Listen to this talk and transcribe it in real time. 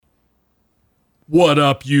What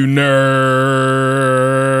up, you nerds?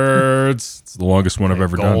 It's the longest one I've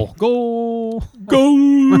ever done. Go.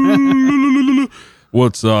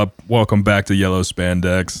 What's up? Welcome back to Yellow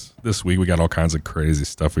Spandex. This week we got all kinds of crazy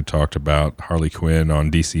stuff we talked about. Harley Quinn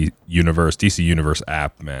on DC Universe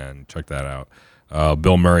app, man. Check that out.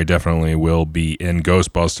 Bill Murray definitely will be in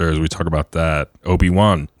Ghostbusters. We talk about that.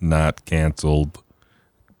 Obi-Wan not canceled.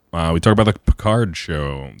 We talk about the Picard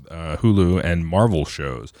show, Hulu and Marvel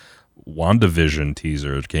shows. WandaVision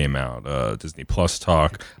teaser came out. Disney Plus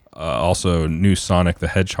talk. Also, new Sonic the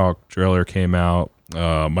Hedgehog trailer came out.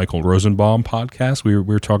 Michael Rosenbaum podcast. We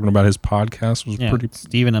were talking about his podcast. Was pretty.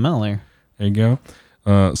 Stephen Amell there. There you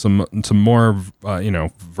go. Some more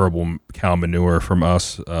verbal cow manure from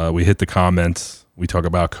us. We hit the comments. We talk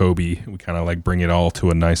about Kobe. We kind of like bring it all to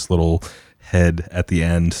a nice little head at the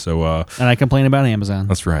end. So and I complain about Amazon.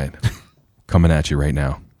 That's right. Coming at you right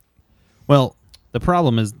now. Well, the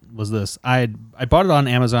problem was this. I bought it on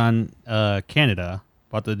Amazon Canada.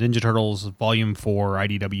 Bought the Ninja Turtles Volume 4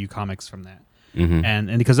 IDW comics from that. Mm-hmm.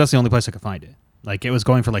 And because that's the only place I could find it. Like, it was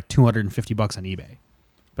going for like $250 on eBay.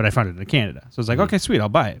 But I found it in Canada. So I was like, okay, sweet, I'll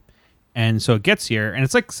buy it. And so it gets here, and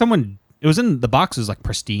it's like it was in the box, was like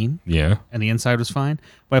pristine. Yeah. And the inside was fine.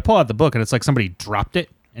 But I pull out the book, and it's like somebody dropped it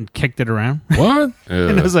and kicked it around. What?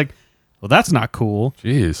 And I was like, well, that's not cool.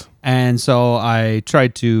 Jeez. And so I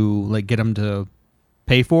tried to like get them to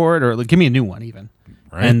pay for it or like, give me a new one even.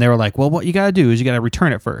 Right. And they were like, well, what you got to do is you got to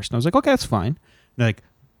return it first. And I was like, okay, that's fine. And they're like,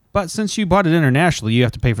 but since you bought it internationally, you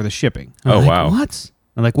have to pay for the shipping. I'm like, wow. What?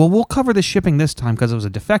 I'm like, well, we'll cover the shipping this time because it was a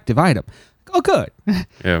defective item. Oh, good.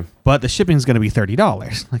 Yeah. But the shipping's going to be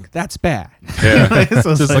 $30. Like, that's bad. Yeah.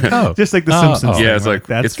 So Just like the Simpsons. Yeah, thing. it's like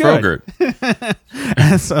that's it's good. Frogurt.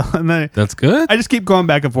 And then That's good. I just keep going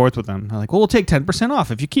back and forth with them. They're like, well, we'll take 10%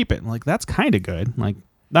 off if you keep it. I'm like, that's kind of good. Like,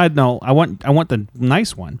 I want the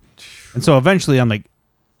nice one. And so eventually I'm like,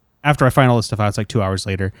 after I find all this stuff out, it's like 2 hours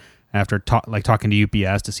later, after talking to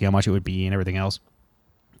UPS to see how much it would be and everything else.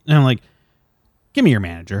 And I'm like, give me your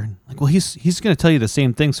manager. Like, well, he's going to tell you the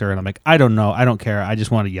same thing, sir. And I'm like, I don't know. I don't care. I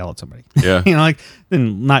just want to yell at somebody. Yeah.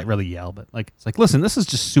 Then not really yell, but like, it's like, listen, this is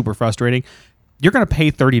just super frustrating. You're going to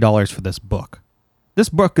pay $30 for this book. This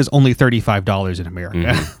book is only $35 in America.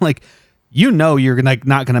 Mm-hmm. Like, you're not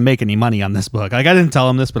going to make any money on this book. Like, I didn't tell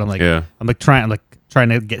him this, but I'm like, trying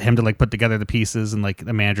to get him to like put together the pieces, and like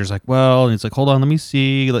the manager's like, well, and he's like, hold on, let me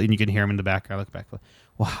see, and you can hear him in the background. Look back,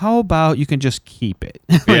 well, how about you can just keep it,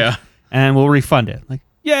 Yeah. and we'll refund it. Like,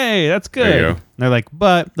 yay, that's good. There you go. And they're like,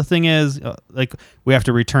 but the thing is, like, we have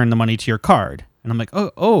to return the money to your card, and I'm like,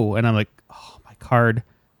 oh, and I'm like, oh, my card,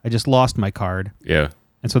 I just lost my card, Yeah.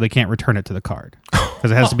 and so they can't return it to the card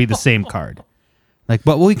because it has to be the same card. Like,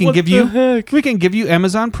 but we can What give the you heck?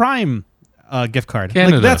 Amazon Prime gift card.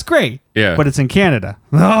 Canada. Like, that's great. Yeah. But it's in Canada.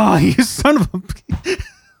 Oh, you son of a...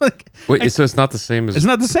 Like, Wait, so it's not the same as it's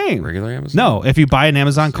not the same. regular Amazon? No, if you buy an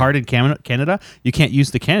Amazon card in Canada, you can't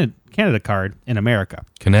use the Canada card in America.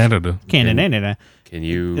 Canada. Canada. Can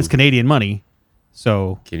you It's Canadian money.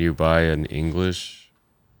 So, can you buy an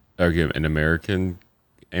American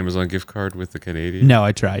Amazon gift card with the Canadian? no,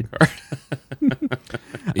 I tried.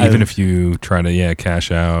 Even if you try to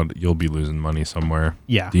cash out, you'll be losing money somewhere.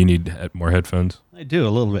 Yeah. Do you need more headphones? I do a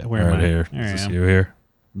little bit. Where Right am I? here. There I Is this am. you here?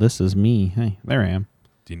 This is me. Hey, there I am.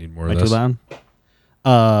 Do you need more Am I of too this? loud?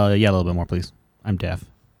 Yeah, a little bit more, please. I'm deaf.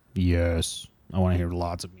 Yes. I want to hear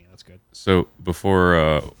lots of me. That's good. So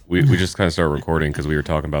before we just kind of started recording because we were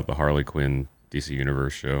talking about the Harley Quinn DC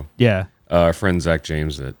Universe show. Yeah. Our friend Zach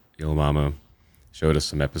James at Yo Mama showed us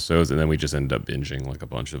some episodes, and then we just ended up binging like a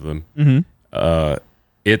bunch of them. Mm-hmm.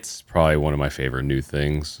 It's probably one of my favorite new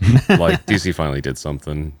things. Like DC finally did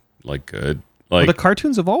something like good. Like Well, the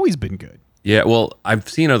cartoons have always been good. yeah, well, I've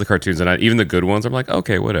seen other cartoons, and even the good ones, I'm like,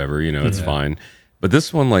 okay, whatever, it's fine. But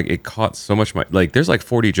this one, like, it caught so much like, there's like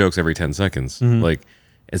 40 jokes every 10 seconds. Like,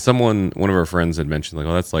 and one of our friends had mentioned, like,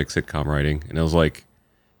 oh, that's like sitcom writing, and I was like,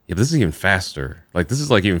 yeah, but this is even faster. Like, this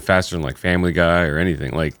is like even faster than like Family Guy or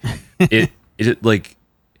anything. Like, it like,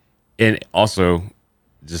 and also,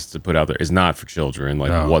 just to put out there, is not for children,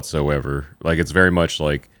 like whatsoever. Like, it's very much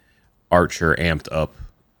like Archer amped up,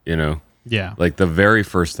 Yeah. Like the very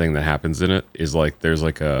first thing that happens in it is like there's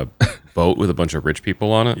like a boat with a bunch of rich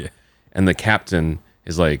people on it, and the captain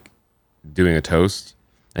is like doing a toast,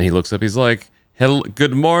 and he looks up, he's like, "Hello,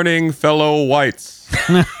 good morning, fellow whites."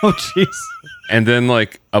 Oh, jeez. And then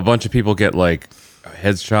like a bunch of people get like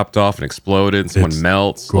heads chopped off and exploded, and someone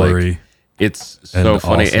melts. gory. Like, it's so And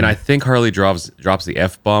funny, awesome. and I think Harley drops the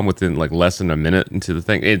F-bomb within like less than a minute into the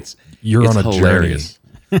thing. You're it's on a hilarious.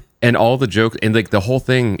 And all the jokes, and like the whole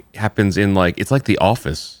thing happens in like, it's like The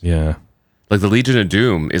Office. Yeah. Like the Legion of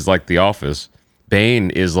Doom is like The Office,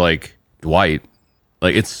 Bane is like Dwight.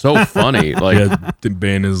 Like it's so funny. Like Yeah,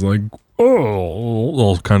 Bane is like,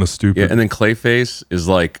 all kind of stupid. yeah, and then Clayface is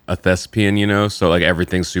like a thespian, you know, so like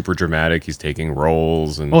everything's super dramatic. He's taking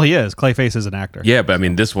roles and Well, he is. Clayface is an actor. yeah, but I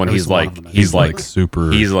mean this one At he's least one like of them is. he's like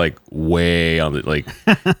super, he's like way on the like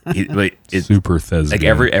it's super thespian.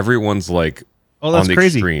 like everyone's like Oh, that's on the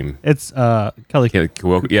crazy. extreme. It's Kelly.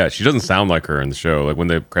 Yeah, she doesn't sound like her in the show. Like when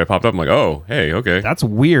the credit popped up, I'm like, oh, hey, okay. That's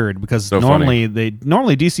weird because So normally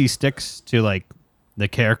DC sticks to like the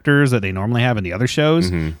characters that they normally have in the other shows.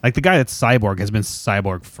 Mm-hmm. Like the guy that's Cyborg has been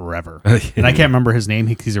Cyborg forever, and I can't remember his name.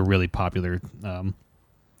 He's a really popular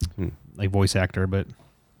like voice actor, but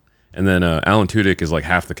And then Alan Tudyk is like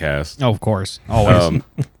half the cast. oh, of course, always.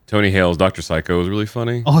 Tony Hale's Dr. Psycho is really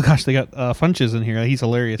funny. Oh gosh, they got Funches in here. He's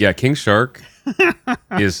hilarious. Yeah, King Shark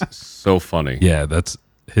is so funny. Yeah, that's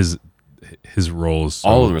his role is so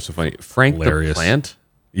All of them are so funny. Frank hilarious. the Plant,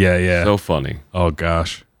 Yeah. so funny. Oh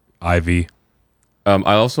gosh, Ivy.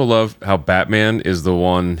 I also love how Batman is the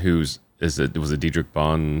one was it Diedrich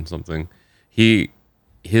Bonn something?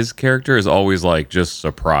 His character is always like just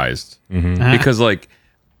surprised because like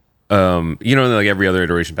you know, like every other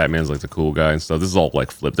iteration, Batman's like the cool guy and stuff. This is all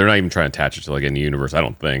like flipped. They're not even trying to attach it to like any universe. I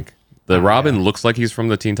don't think the Robin looks like he's from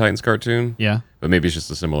the Teen Titans cartoon. Yeah. But maybe it's just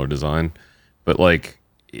a similar design. But like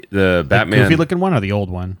the The Batman, goofy looking one or the old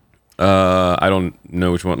one? I don't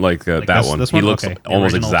know which one. Like, that this- one. this He one? looks Okay. The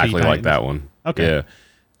almost original exactly Teen like that Titans. one. Okay. Yeah.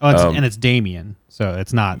 Oh, and it's Damien, so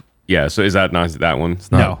it's not. Yeah. So is that not that one?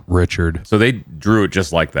 Not No. Richard. So they drew it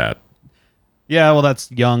just like that. Yeah, well, that's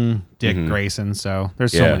young Dick Grayson. So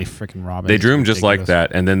there's so Mm-hmm. Yeah. many freaking Robins. They drew him It's just like ridiculous.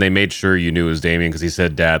 that, and then they made sure you knew it was Damien because he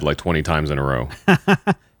said "Dad" like 20 times in a row.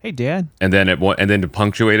 Hey, Dad. And then to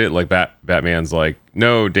punctuate it, like Batman's like,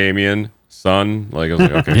 "No, Damien, son." Like I was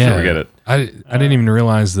like, "Okay, sure, we get it." I didn't even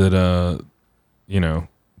realize that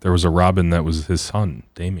there was a Robin that was his son,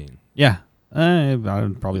 Damien. Yeah,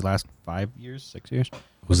 would probably last 5 years, 6 years.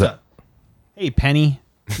 Was that? Hey, Penny,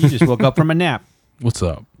 you just woke up from a nap. What's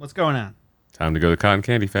up? What's going on? Time to go to the Cotton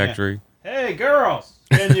Candy Factory. Hey, girls,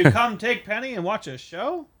 can you come take Penny and watch a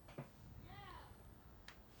show?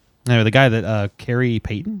 No, the guy that Carrie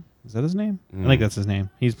Payton, is that his name? I think that's his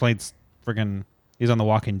name. He's played he's on The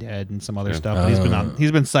Walking Dead and some other stuff. And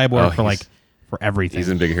he's been Cyborg for everything. He's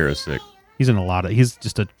in Big Hero 6. He's in a lot of. He's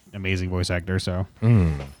just an amazing voice actor. So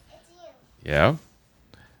Yeah.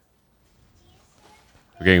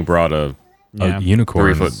 We're getting brought a yeah. A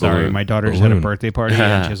unicorn. 3-foot Sorry, balloon. my daughter's had a Balloon. birthday party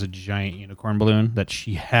and she has a giant unicorn balloon that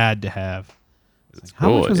she had to have. It's How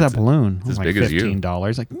cool. much was It's- that balloon? it's as like big as you.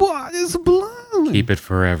 $15. Like, what is a balloon? Keep it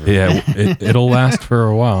forever. Yeah, it'll last for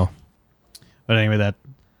a while. But anyway,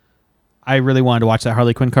 I really wanted to watch that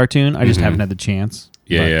Harley Quinn cartoon. I just haven't had the chance.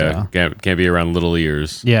 Yeah, But, yeah. Can't be around little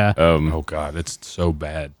ears. Yeah. Oh god, it's so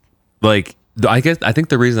bad. Like I think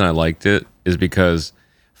the reason I liked it is because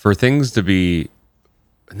for things to be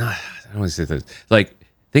I don't want to say this. Like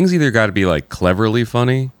things either got to be like cleverly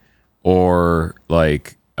funny or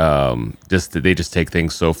like they just take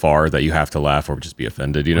things so far that you have to laugh or just be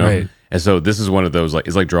offended, you know? Right. And so this is one of those like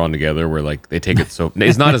it's like drawn together where like they take it so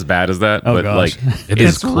it's not as bad as that, Oh, but gosh. like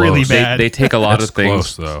It's really close. bad. they take a lot It's of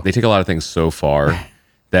things close, though. they take a lot of things so far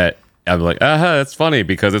that I'm like, that's funny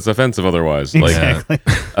because it's offensive otherwise. Like Exactly.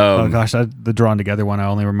 Oh gosh, the drawn together one I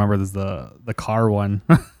only remember is the car one.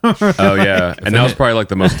 oh yeah. And that was probably like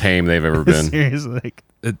the most tame they've ever been. Seriously, like,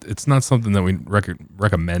 It's not something that we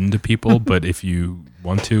recommend to people, but if you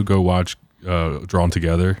want to go watch Drawn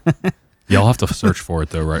Together, y'all have to search for it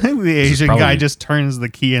though, right? the Which is Asian probably- guy just turns the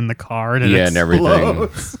key in the car and Yeah, it and everything.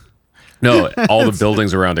 explodes. No, all the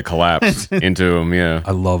buildings around it collapse into them. Yeah,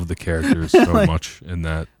 I love the characters so much in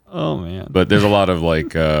that. Oh man. but there's a lot of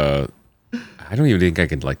like, I don't even think I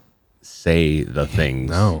can like say the things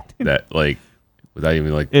No. that like without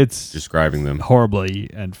even like It's describing them. horribly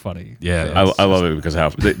and funny. Yeah, I love it because how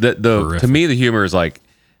the to horrific. me the humor is like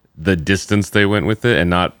the distance they went with it and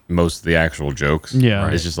not most of the actual jokes. Yeah.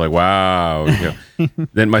 It's just like wow. You know.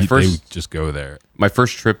 Then my they first just go there. my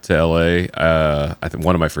first trip to LA, I think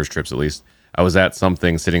one of my first trips at least, I was at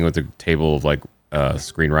something sitting with a table of like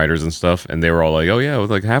screenwriters and stuff, and they were all like, "Oh yeah,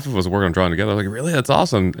 like half of us work on Drawing Together." I was like, really? That's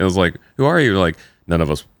awesome. It was like, "Who are you?" Like, none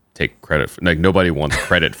of us take credit. Like, nobody wants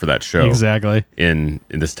credit for that show Exactly. in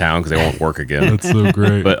this town because they won't work again. That's so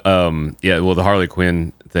great. But yeah, well, the Harley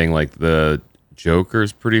Quinn thing, like the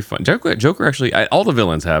Joker's pretty fun. Joker actually, all the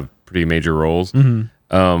villains have pretty major roles.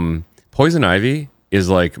 Poison Ivy is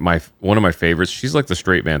like one of my favorites. She's like the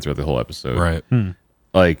straight man throughout the whole episode. right.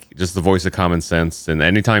 Like just the voice of common sense, and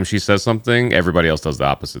anytime she says something, everybody else does the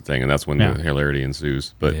opposite thing, and that's when Yeah. the hilarity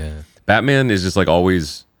ensues. But Yeah. Batman is just like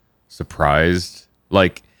always surprised.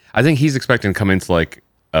 Like I think he's expecting to come into like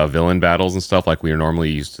villain battles and stuff like we are normally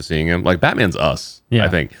used to seeing him. Like Batman's us. Yeah. I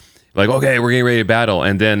think. Like, okay, we're getting ready to battle,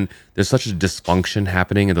 and then there's such a dysfunction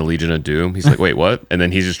happening in the Legion of Doom. He's like, wait, what? And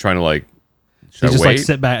then he's just trying to like, should You I just wait? like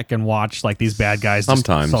sit back and watch like these bad guys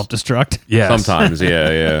Sometimes. self destruct. Yeah. Sometimes,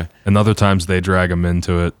 yeah. And other times they drag him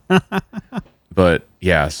into it. But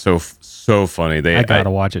yeah, so funny. I gotta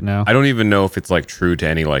watch it now. I don't even know if it's like true to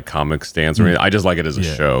any like comic stance or anything. I just like it as a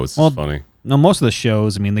Yeah. show. It's Well, just funny. No, most of the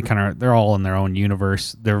shows, I mean, they're all in their own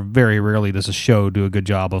universe. They're very rarely does a show do a good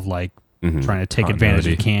job of like trying to take advantage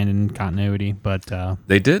of canon continuity. But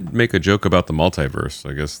They did make a joke about the multiverse.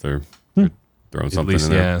 I guess they're throwing At something least,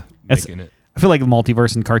 in there. yeah. It's- Making it. I feel like the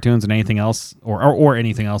multiverse in cartoons and anything else, or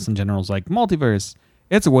anything else in general, is like multiverse.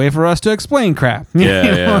 It's a way for us to explain crap.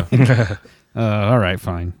 Yeah, yeah. All right,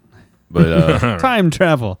 fine. But Time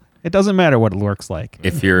travel. It doesn't matter what it looks like.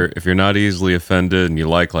 if you're not easily offended and you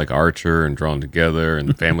like Archer and Drawn Together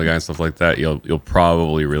and Family Guy and stuff like that, you'll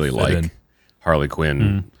probably really like in. Harley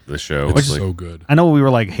Quinn, the show. It's Like, so good. I know we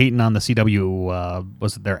were like hating on the CW,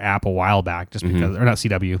 was it their app a while back, just because, or not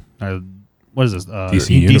CW, what is this? DC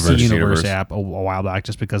Universe. Universe. app a while back,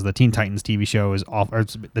 just because the Teen Titans TV show is awful. Or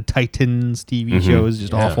the Titans TV show is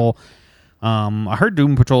just Yeah. awful. I heard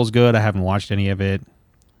Doom Patrol is good. I haven't watched any of it,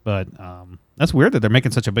 but that's weird that they're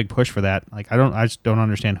making such a big push for that. Like, I just don't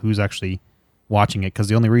understand who's actually watching it, because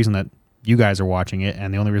the only reason that you guys are watching it,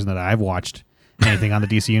 and the only reason that I've watched anything on the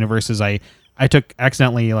DC Universe is I took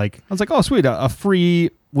accidentally, like, I was like, oh sweet, a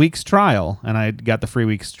free week's trial, and I got the free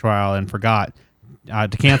week's trial and forgot to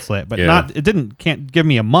cancel it, but Yeah. can't give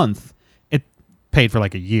me a month. It paid for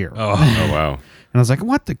like a year. oh wow. And I was like,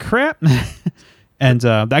 what the crap? And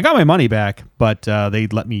I got my money back, but they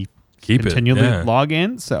let me Keep continually it. Yeah. log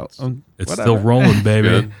in. So It's whatever. still rolling, baby.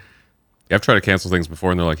 Good. Yeah, I've tried to cancel things before,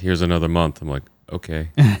 and they're like, "Here's another month." I'm like, "Okay."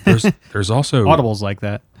 There's also Audibles like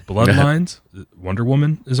that. Bloodlines. Wonder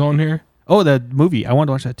Woman is on here. Oh, the movie. I wanted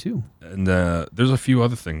to watch that too. And there's a few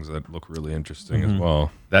other things that look really interesting as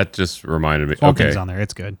well. That just reminded me. Swamp Okay, Thing's on there.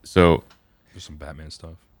 It's good. so There's some Batman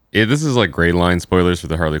stuff. this is like gray line spoilers for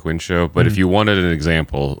the Harley Quinn show. But if you wanted an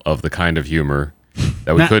example of the kind of humor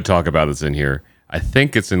that we Nah. could talk about that's in here, I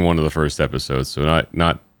think it's in one of the first episodes. So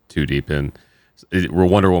not too deep in.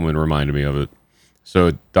 Wonder Woman reminded me of it.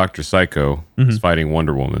 So Dr. Psycho is fighting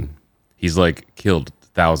Wonder Woman. He's like killed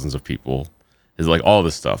thousands of people. Is like all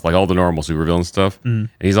this stuff, like all the normal supervillain stuff. And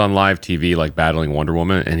he's on live TV, like battling Wonder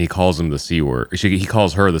Woman, and he calls him the C word. He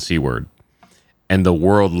calls her the C word, and the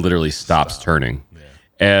world literally stops turning.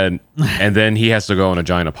 And then he has to go on a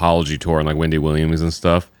giant apology tour on like Wendy Williams and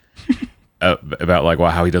stuff about like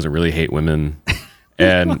how he doesn't really hate women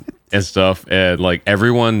and stuff. And like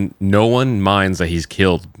no one minds that he's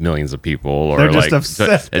killed millions of people or They're just like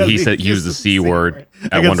upset and he that said he used the used C word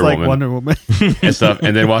at Against, Wonder like, Woman Wonder Woman. and stuff.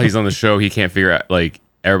 And then while he's on the show, he can't figure out, like,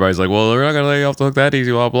 everybody's like, well, we're not going to let you off the hook that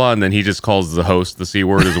easy, blah, blah. And then he just calls the host the C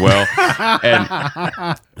word as well.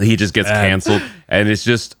 And he just gets canceled. And it's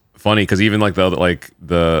just funny because even like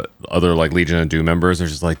the other like Legion of Doom members are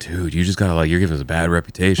just like, dude, you just got to like, you're giving us a bad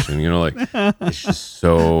reputation. You know, like, it's just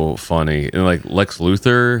so funny. And like Lex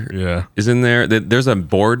Luthor Yeah. is in there. There's a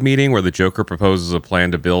board meeting where the Joker proposes a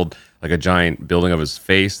plan to build like a giant building of his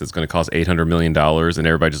face that's going to cost $800 million, and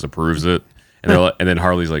everybody just approves it. And they're like, and then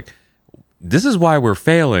Harley's like, "This is why we're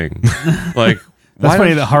failing." Like, That's why funny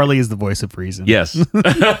don't that Harley is the voice of reason. Yes.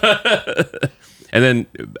 And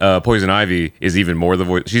then Poison Ivy is even more the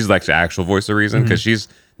voice. She's like the actual voice of reason because she's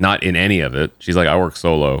not in any of it. She's like, I work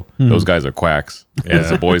solo. Those guys are quacks. And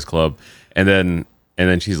it's a boys club. And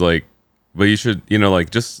then she's like, but you should, like,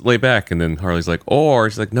 just lay back. And then Harley's like, or.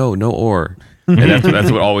 She's like, no or. And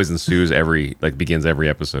that's what always ensues begins every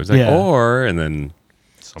episode. It's like, Yeah. or, and then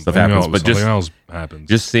Something happens, else, but something just- else happens.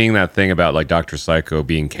 just seeing that thing about like Dr. Psycho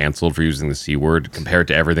being canceled for using the C word compared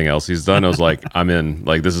to everything else he's done, I was like, I'm in.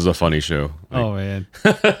 Like, this is a funny show. Like, Oh man.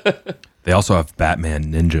 They also have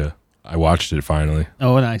Batman Ninja. I watched it finally.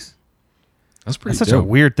 Oh nice. That's pretty That's such a dope.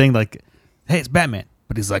 weird thing. Like, hey, it's Batman,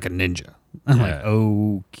 but he's like a ninja. I'm Yeah. like,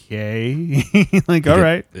 okay. Like, all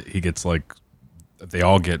right. He gets like, they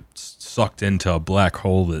all get sucked into a black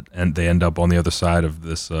hole and they end up on the other side of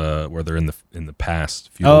this, where they're in the past,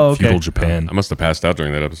 feudal, Oh, okay. feudal Japan. I must have passed out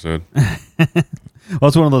during that episode. Well,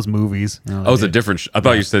 it's one of those movies. Oh, it's a different. I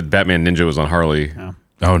thought you said Batman Ninja was on Harley.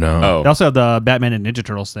 Oh no! Oh, They also have the Batman and Ninja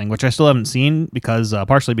Turtles thing, which I still haven't seen because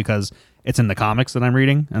partially because it's in the comics that I'm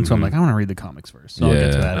reading, and so I'm like, I want to read the comics first. So I'll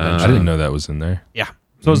get to that I eventually. didn't know that was in there. Yeah.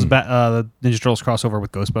 So is the Ninja Turtles crossover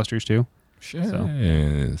with Ghostbusters too. Shit.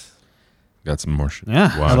 Got some more shit. Yeah,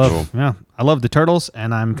 to watch. I love the Turtles,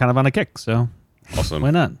 and I'm kind of on a kick. So awesome. why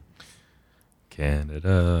not?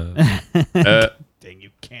 Canada. Dang you.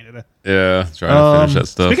 Canada. Yeah, trying to finish that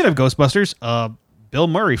stuff. Speaking of Ghostbusters, Bill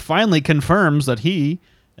Murray finally confirms that he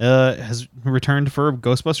has returned for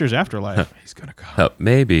Ghostbusters Afterlife. He's gonna go.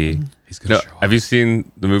 Maybe. He's gonna show up. Have you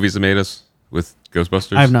seen the movies that made us with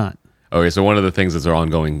Ghostbusters? I have not. Okay, so one of the things that's an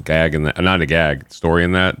ongoing gag in that, not a gag, story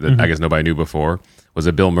in that I guess nobody knew before, was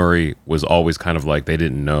that Bill Murray was always kind of like they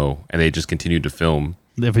didn't know, and they just continued to film.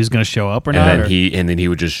 If he's going to show up or And not. then or- he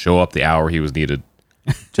would just show up the hour he was needed.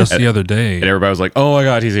 Just the other day, And everybody was like, "Oh my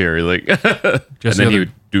god, he's here!" Like, and Just then the he other-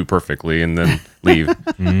 would do perfectly and then leave.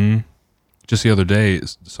 just the other day,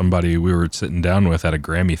 somebody we were sitting down with at a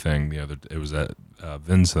Grammy thing. It was at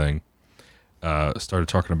Vin's thing. Started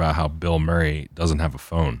talking about how Bill Murray doesn't have a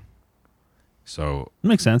phone, so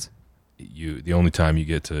Makes sense. the only time you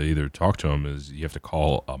get to either talk to him is you have to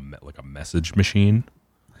call a message machine.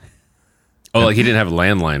 Oh, like he didn't have a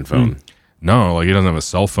landline phone. No, like he doesn't have a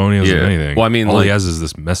cell phone. He doesn't have Yeah. anything. Well, I mean, all he like- has is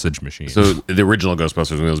this message machine. So the original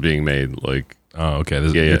Ghostbusters when it was being made, like oh, okay. Yeah,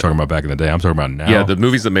 You're yeah. talking about back in the day. I'm talking about now. yeah, the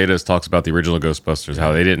movies that made us talks about the original Ghostbusters,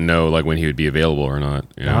 how they didn't know like when he would be available or not.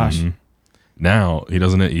 You know? Gosh. Now he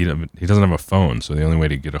doesn't have a phone, so the only way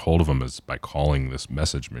to get a hold of him is by calling this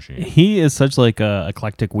message machine. He is such like a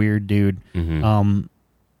eclectic weird dude.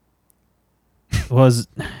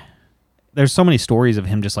 There's so many stories of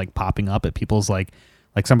him just like popping up at people's like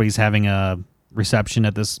somebody's having a reception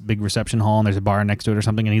at this big reception hall and there's a bar next to it or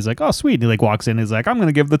something and he's like, oh sweet, and he like walks in and he's like, I'm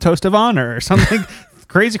gonna give the toast of honor or something.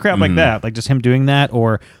 Crazy crap like that, like just him doing that.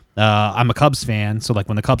 Or I'm a Cubs fan, so like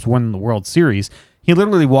when the Cubs won the World Series, he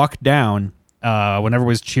literally walked down whenever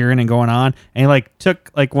was cheering and going on, and he like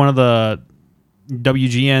took like one of the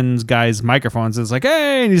WGN's guys' microphones and it's like,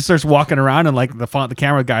 hey, and he starts walking around and like the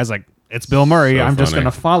camera guy's like, it's Bill Murray. So I'm just funny.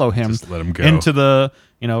 gonna follow him Just let him go. into the,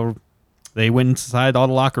 they went inside all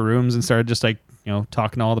the locker rooms and started just like,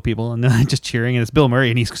 talking to all the people and then just cheering, and it's Bill Murray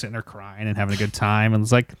and he's sitting there crying and having a good time, and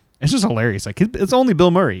it's like, it's just hilarious. Like it's only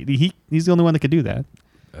Bill Murray. He's the only one that could do that.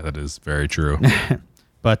 That is very true.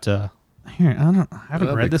 But here, I haven't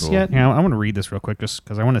That'd read be this cool. yet. Yeah, I want to read this real quick just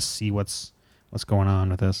because I want to see what's going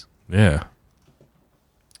on with this. Yeah.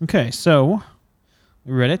 Okay, so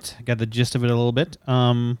we read it. Got the gist of it a little bit.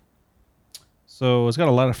 So it's got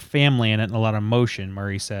a lot of family in it and a lot of emotion,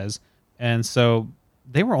 Murray says. And so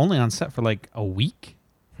they were only on set for like a week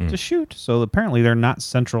to shoot. So apparently they're not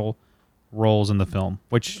central roles in the film,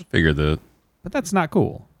 but Figured that. that's not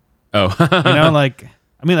cool. Oh, Like,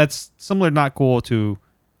 I mean, that's similar, not cool to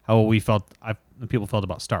how people felt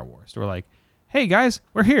about Star Wars. They were like, hey guys,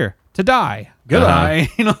 we're here to die. Goodbye.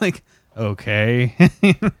 Like, okay.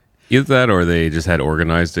 either that or they just had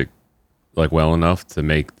organized it like well enough to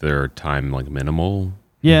make their time like minimal.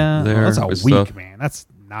 Yeah, There that's a with week, stuff. man. That's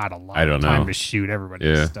not a lot I don't of time know. to shoot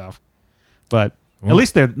everybody's Yeah. stuff. But Well-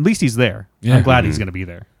 at least he's there. Yeah. I'm glad he's going to be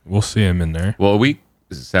there. We'll see him in there. Well, a week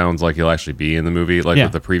sounds like he'll actually be in the movie. Like Yeah.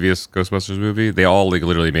 with the previous Ghostbusters movie, they all like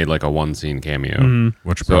literally made like a one scene cameo.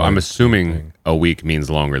 Which So I'm probably- assuming a week means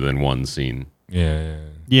longer than one scene. Yeah.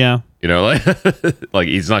 Yeah. You know, like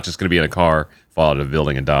he's not just going to be in a car, fall out of a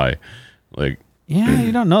building, and die. Like, Yeah,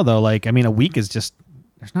 you don't know, though. Like, I mean, a week is just,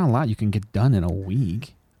 there's not a lot you can get done in a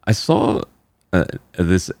week. I saw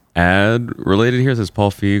this ad related here. It says Paul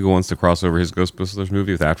Feig wants to cross over his Ghostbusters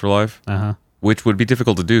movie with Afterlife, Uh-huh. which would be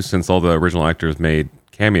difficult to do since all the original actors made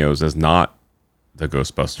cameos as not the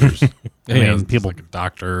Ghostbusters. I mean, it's people- like a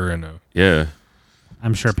doctor and a Yeah.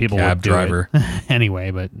 I'm sure people cab would do driver. it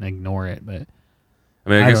anyway, but ignore it. But I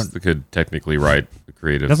mean, I I guess don't- they could technically write the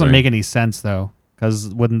creative it doesn't thing. make any sense, though, because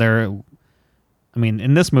wouldn't there, I mean,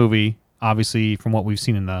 in this movie, obviously, from what we've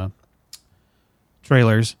seen in the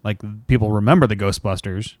trailers, like, people remember the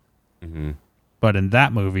Ghostbusters. Mhm. But in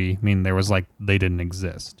that movie, I mean, there was like, they didn't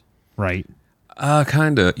exist, right?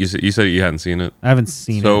 Kind of. You said you hadn't seen it. I haven't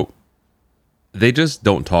seen it. So they just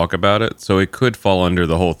don't talk about it. So it could fall under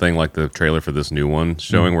the whole thing, like the trailer for this new one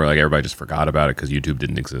showing, where like everybody just forgot about it because YouTube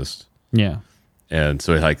didn't exist, Yeah. and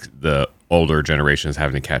so like the older generation is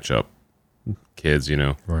having to catch up. Kids,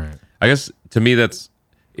 right. I guess to me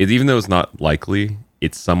even though it's not likely,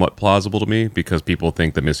 it's somewhat plausible to me because people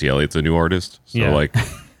think that Missy Elliott's a new artist. So Yeah. like,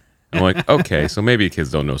 I'm like, okay, so maybe kids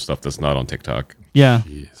don't know stuff that's not on TikTok. Yeah.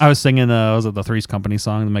 Jeez. I was singing was it the Three's Company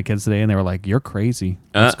song to my kids today, and they were like, "You're crazy.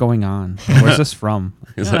 What's Uh. going on? Where's this from?"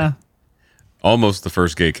 It's like- Almost the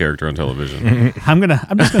first gay character on television. I'm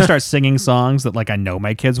just gonna start singing songs that like I know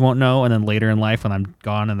my kids won't know, and then later in life when I'm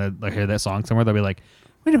gone and they'll hear that song somewhere, they'll be like,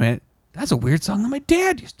 "Wait a minute, that's a weird song that my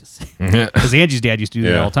dad used to sing." Because Angie's dad used to do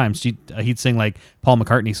that Yeah. all the time. He'd sing like Paul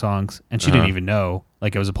McCartney songs, and she didn't even know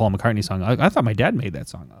like it was a Paul McCartney song. I thought my dad made that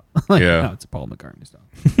song up. Like, Yeah. no, it's a Paul McCartney song.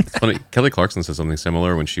 It's funny. Kelly Clarkson said something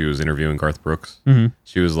similar when she was interviewing Garth Brooks.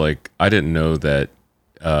 She was like, I didn't know that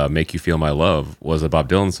 "Make You Feel My Love" was a Bob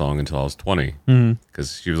Dylan song until I was 20,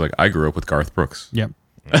 because she was like, "I grew up with Garth Brooks," Yep.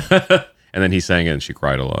 and then he sang it and she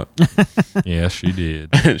cried a lot. Yeah, she did.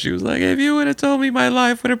 And she was like, "If you would have told me my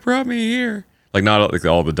life would have brought me here," like not like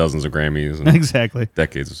all the dozens of Grammys and Exactly.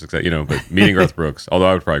 decades of success, but meeting Garth Brooks. Although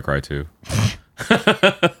I would probably cry too.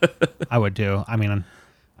 I would too. I mean,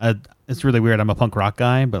 it's really weird. I'm a punk rock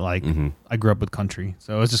guy, but like I grew up with country,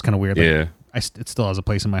 so it's just kind of weird. Like, Yeah. it still has a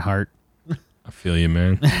place in my heart. I feel you,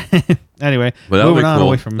 man. Anyway, But that would moving be on cool.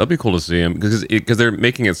 away from That'd be cool to see him because they're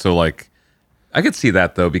making it so like I could see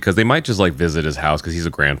that though, because they might just like visit his house because he's a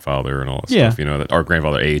grandfather and all that Yeah. stuff. That our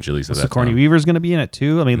grandfather age at least at that Sigourney time. Weaver's going to be in it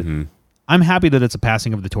too. I mean, I'm happy that it's a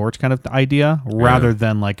passing of the torch kind of idea rather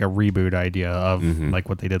than like a reboot idea of like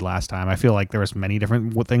what they did last time. I feel like there was many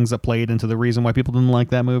different things that played into the reason why people didn't like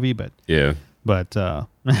that movie, but Yeah,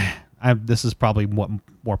 this is probably what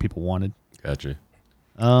more people wanted. gotcha.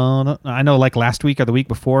 I know like last week or the week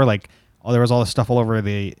before, like there was all this stuff all over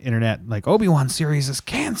the internet, like Obi-Wan series is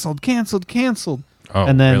canceled. Oh,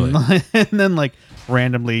 And then really? and then like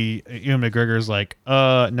randomly Ewan McGregor's like,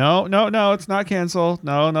 no, it's not canceled.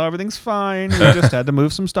 No, everything's fine. We just had to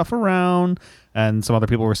move some stuff around. And some other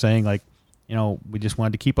people were saying like, we just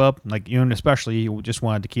wanted to keep up, like Ewan especially, we just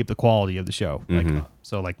wanted to keep the quality of the show. Like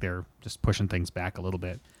so like they're just pushing things back a little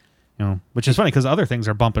bit. Which is funny because other things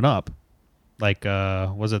are bumping up. Like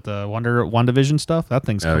was it the WandaVision stuff? That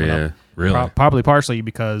thing's coming up. Really? Probably partially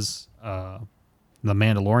because The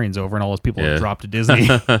Mandalorian's over and all those people have dropped to Disney.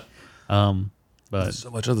 But There's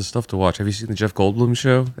so much other stuff to watch. Have you seen the Jeff Goldblum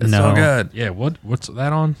show? It's No. so good. Yeah. What's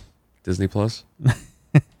that on? Disney Plus.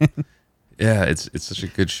 Yeah, it's such a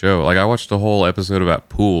good show. Like I watched a whole episode about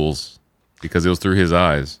pools because it was through his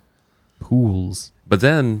eyes. pools. But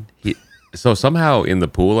then so somehow in the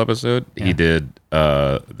pool episode, Yeah. he did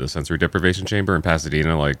the sensory deprivation chamber in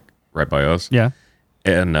Pasadena, like right by us. Yeah.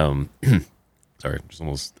 And sorry, just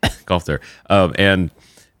almost coughed there. And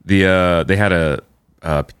they had a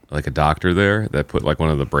doctor there that put like one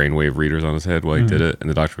of the brainwave readers on his head while he did it, and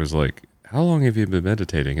the doctor was like, "How long have you been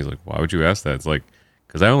meditating?" He's like, "Why would you ask that?" It's like,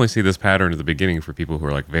 because I only see this pattern at the beginning for people who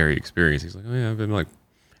are like very experienced. He's like, "Oh yeah, I've been like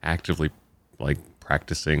actively like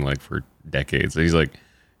practicing like for decades." And he's like,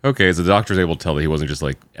 "Okay," so the doctor's able to tell that he wasn't just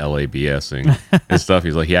like LABSing and stuff.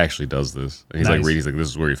 He's like, he actually does this, and he's like Nice. reading. He's like, "This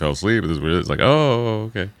is where you fell asleep. This is where it is." Like,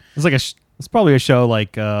 oh, okay. It's like it's probably a show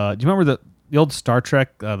like do you remember the old Star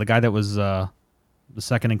Trek, the guy that was the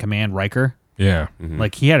second in command, Riker? Yeah.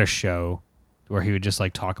 Like he had a show where he would just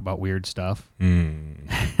like talk about weird stuff. Mm.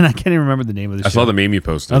 And I can't even remember the name of the I show. saw the meme you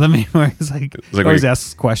posted. Oh, the meme where he's like, like always where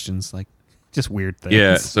asks questions like just weird things.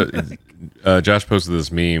 Yeah, so Josh posted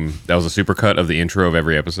this meme that was a supercut of the intro of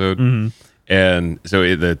every episode, and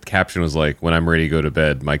so the caption was like, "When I'm ready to go to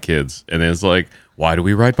bed, my kids," and then it's like, "Why do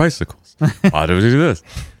we ride bicycles? Why do we do this?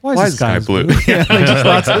 Why Why is is the the sky sky blue?" Yeah, like just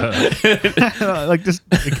lots of, like just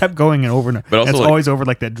it kept going and over and over. But also, it's like- always over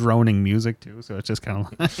like that droning music too. So it's just kind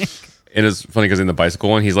of like And it's funny because in the bicycle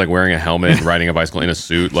one, he's like wearing a helmet and riding a bicycle in a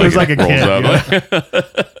suit, like, was like a rolls kid,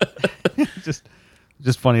 up.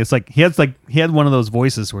 just funny. It's like he had one of those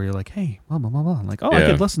voices where you're like, hey, blah, blah, blah, blah. I'm like, oh, I Yeah.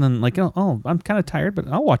 could listen and like, oh, I'm kind of tired, but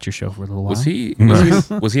I'll watch your show for a little while.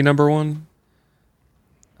 Was he number one?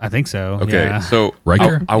 I think so. Okay, Yeah. so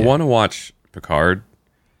Riker? I Yeah. want to watch Picard,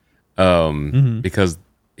 because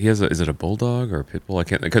he has is it a bulldog or a pit bull? I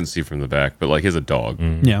couldn't see from the back, but like he has a dog,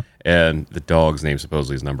 Yeah. and the dog's name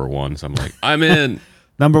supposedly is number one. So I'm like, I'm in.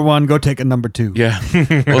 Number one, go take a number two. Yeah,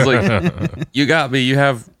 I was like, you got me. You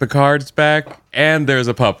have Picard's back, and there's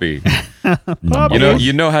a puppy.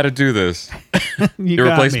 You know how to do this. You You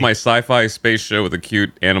got replaced me. my sci-fi space show with a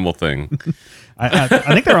cute animal thing. I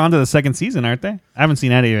think they're on to the second season, aren't they? I haven't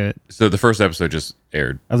seen any of it So the first episode just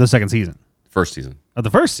aired, of the second season. first season. Of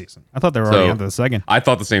the first season. I thought they were already on to the second. I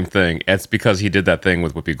thought the same thing. It's because he did that thing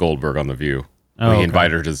with Whoopi Goldberg on The View. Oh, When he okay.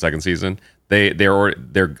 invited her to the second season. I think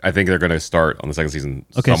they're going to start on the second season.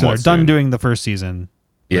 Okay, so they're somewhat done soon. doing the first season.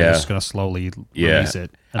 They're Yeah. just going to slowly Yeah. release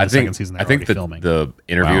it. And I the think second season they're I think already filming. the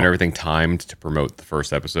interview Wow. and everything timed to promote the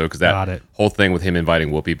first episode because Got that it. whole thing with him inviting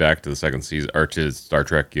Whoopi back to the second season or to Star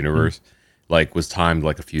Trek universe like was timed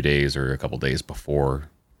like a few days or a couple days before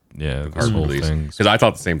Yeah. the This whole release. thing's Because I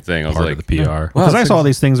thought the same thing. I was part like, of the PR. Because I saw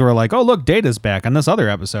these things where like, oh, look, Data's back on this other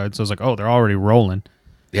episode. So it's like, oh, they're already rolling.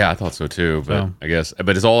 yeah, I thought so too. But So- I guess,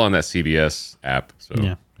 but it's all on that CBS app. So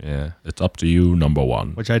Yeah, Yeah. It's up to you, number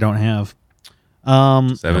one. which I don't have.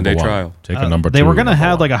 7-day Number one. trial. Take a number two. They were going to number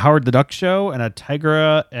have one. like a Howard the Duck show and a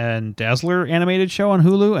Tigra and Dazzler animated show on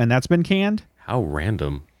Hulu, and that's been canned. How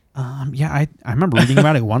random. Yeah, I remember reading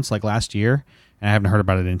about it once like last year, and I haven't heard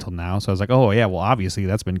about it until now. So I was like, oh, yeah, well, obviously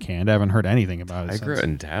that's been canned. I haven't heard anything about it Tigra since.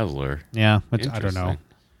 and Dazzler. Yeah, which I don't know. Interesting.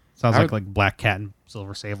 Sounds like Black Cat and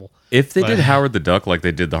Silver Sable. If they did Howard the Duck like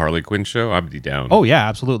they did the Harley Quinn show, I'd be down. Oh yeah,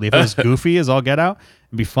 absolutely. If it was goofy as all get out,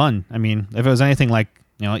 it'd be fun. I mean, if it was anything like,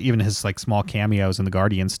 you know, even his like small cameos in the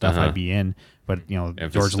Guardian stuff, I'd be in. But you know,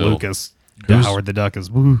 George Lucas, Howard the Duck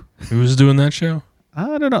is woo. Who's doing that show?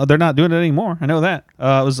 I don't know. They're not doing it anymore. I know that. It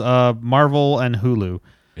was Marvel and Hulu.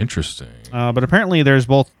 Interesting. But apparently there's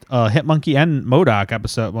both Hitmonkey and MODOK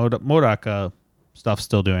episode MODOK stuff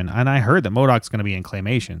still doing. And I heard that MODOK's going to be in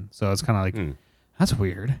Claymation. So it's kind of like that's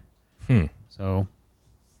weird. So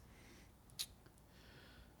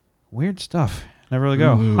weird stuff. Never really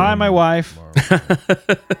go. Ooh. Hi, my wife.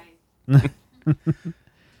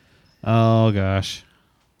 Oh gosh.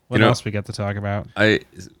 What else we got to talk about? As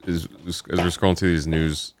we're scrolling through these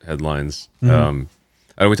news headlines, I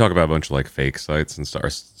know we talk about a bunch of like fake sites and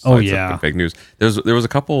sites that put fake news. There was a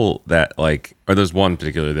couple that like, or there's one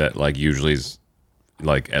particular that like usually is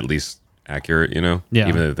like at least accurate, you know,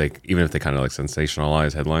 even if they kind of like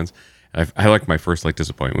sensationalize headlines. And I like my first like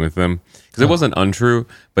disappointment with them because it wasn't untrue,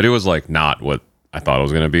 but it was like not what I thought it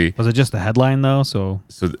was going to be. Was it just the headline though? So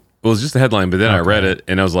it was just the headline, but then I read it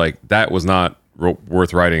and I was like, that was not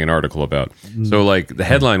worth writing an article about. So like the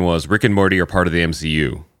headline was Rick and Morty are part of the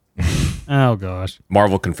MCU. Oh gosh.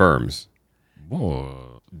 Marvel confirms.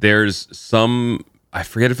 Whoa. There's some, I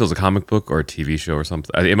forget if it was a comic book or a TV show or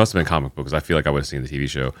something. It must have been a comic book because I feel like I would have seen the TV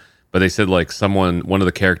show. But they said like one of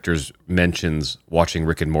the characters mentions watching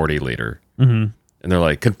Rick and Morty later. And they're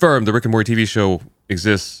like, confirmed the Rick and Morty TV show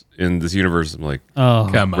exists in this universe. I'm like, oh,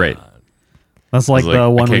 come great. on. That's like the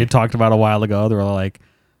one we had talked about a while ago. They were like,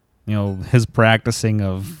 you know, his practicing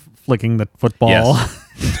of flicking the football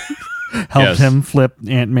helped him flip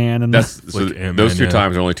Ant-Man. And those two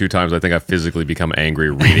times are only two times I think I physically become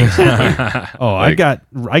angry reading something. I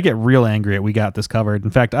get real angry at We Got This Covered.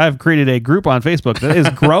 In fact, I've created a group on Facebook that is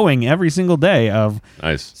growing every single day of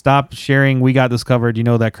stop sharing We Got This Covered. You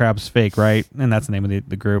know that crap's fake, right? And that's the name of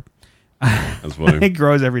the group. That's funny. It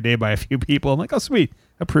grows every day by a few people. I'm like, oh, sweet.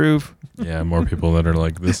 Approve. Yeah, more people that are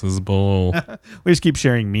like, this is bull. We just keep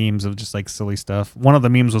sharing memes of just like silly stuff. One of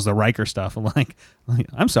the memes was the Riker stuff. I'm like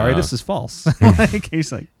I'm sorry, this is false. Like,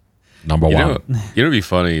 he's like, number one. You know what'd be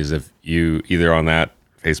funny is if you either on that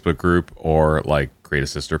Facebook group or like create a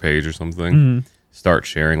sister page or something, start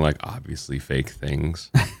sharing like obviously fake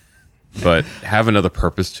things. But have another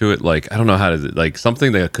purpose to it. Like, I don't know how to, like,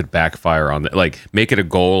 something that could backfire on that. Like, make it a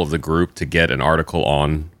goal of the group to get an article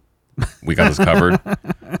on We Got This Covered,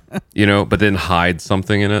 you know, but then hide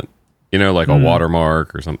something in it, you know, like a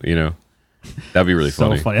watermark or something, you know. That'd be really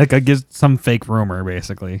funny. So funny. Like, I get some fake rumor,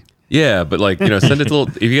 basically. Yeah, but like, you know, send it to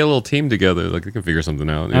if you get a little team together, like, they can figure something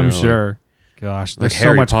out. I'm sure. Like, gosh, there's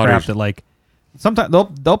so much crap that, like, sometimes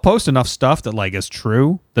they'll post enough stuff that like is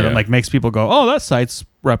true that it like makes people go, oh, that site's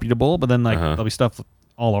reputable, but then like there'll be stuff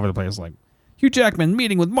all over the place like Hugh Jackman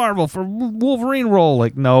meeting with Marvel for Wolverine role.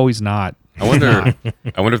 Like, no, he's not. I wonder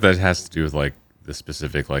if that has to do with like the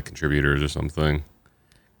specific like contributors or something.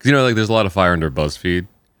 Because you know, like there's a lot of fire under BuzzFeed,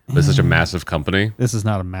 but it's such a massive company. This is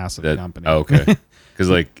not a massive company. Oh, okay. Because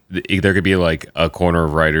like there could be like a corner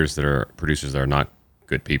of writers that are producers that are not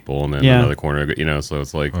good people, and then another corner, you know, so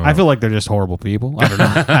it's like I feel like they're just horrible people. I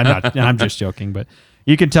don't know. I'm just joking, but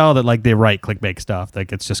you can tell that like they write clickbait stuff.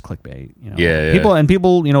 Like it's just clickbait, you know.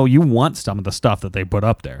 People, you know, you want some of the stuff that they put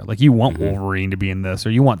up there. Like you want Wolverine to be in this,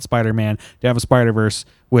 or you want Spider-Man to have a Spider-Verse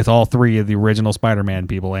with all three of the original Spider-Man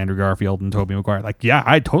people, Andrew Garfield and Tobey Maguire. Like, yeah,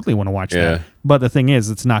 I totally want to watch that. But the thing is,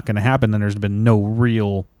 it's not going to happen. And there's been no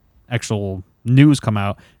real actual news come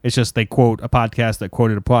out. It's just they quote a podcast that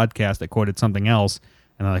quoted a podcast that quoted something else.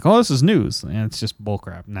 And they're like, oh, this is news. And it's just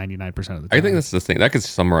bullcrap 99% of the time. I think that's the thing. That could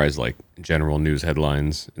summarize like general news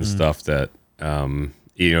headlines and stuff that,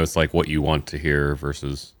 you know, it's like what you want to hear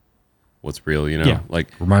versus what's real, you know? Yeah. Like,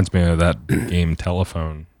 reminds me of that game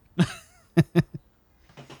Telephone.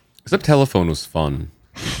 Except Telephone was fun.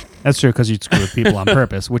 That's true, because you'd screw with people on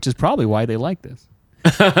purpose, which is probably why they like this.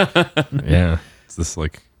 Yeah. Is this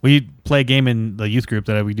like... We play a game in the youth group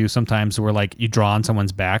that we do sometimes where like you draw on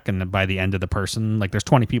someone's back, and then by the end of the person, like there's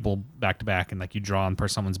 20 people back to back, and like you draw on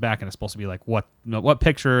someone's back, and it's supposed to be like what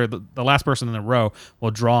picture the last person in the row will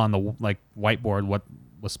draw on the like whiteboard what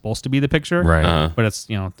was supposed to be the picture, right? But it's,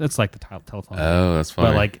 you know, it's like the telephone. Oh, that's funny.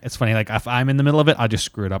 But like it's funny, like if I'm in the middle of it, I'll just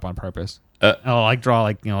screw it up on purpose. I'll like draw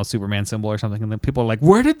like, you know, a Superman symbol or something, and then people are like,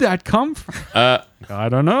 "Where did that come from?" I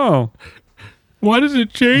don't know. Why does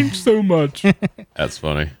it change so much? That's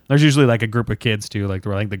funny. There's usually like a group of kids too, like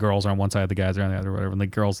where like the girls are on one side, the guys are on the other, or whatever. And the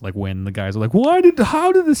girls like win. The guys are like,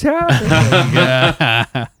 how did this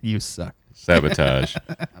happen? Like, you suck. Sabotage.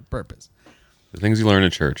 On purpose. The things you learn in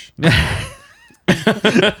church.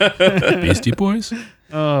 Beastie Boys?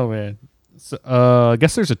 Oh man. So, I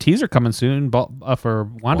guess there's a teaser coming soon for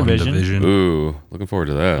WandaVision. Ooh, looking forward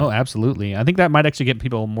to that. Oh, absolutely. I think that might actually get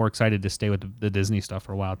people more excited to stay with the Disney stuff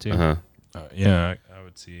for a while too. Uh-huh. Yeah, I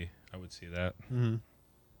would see that.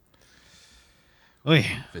 Oy.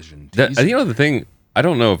 Vision. The thing, I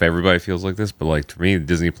don't know if everybody feels like this, but like to me,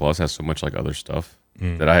 Disney Plus has so much like other stuff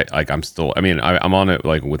that I'm still. I mean, I'm on it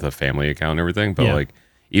like with a family account and everything, but Yeah. like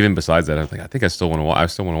even besides that, I think I still want to. I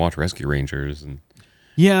still want to watch Rescue Rangers and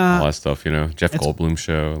Yeah. all that stuff. You know, Jeff Goldblum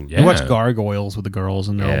show. Yeah. We watched Gargoyles with the girls,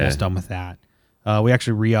 and they're Yeah. almost done with that. We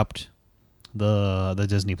actually re-upped the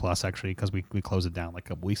Disney Plus actually because we closed it down like a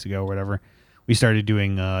couple weeks ago or whatever. We started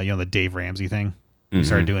doing the Dave Ramsey thing. We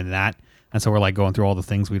started doing that, and so we're like going through all the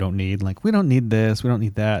things we don't need. Like we don't need this, we don't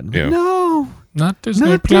need that. And Yeah. No, Not Disney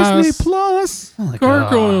not Plus. Disney Plus. I'm like,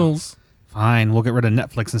 Gargoyles. fine, we'll get rid of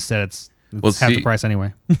Netflix instead. It's half the price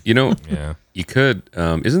anyway. You know, Yeah. you could.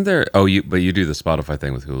 Isn't there? Oh, but you do the Spotify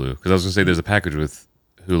thing with Hulu because I was gonna say there's a package with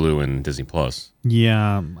Hulu and Disney Plus.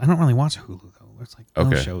 Yeah, I don't really watch Hulu though. There's like no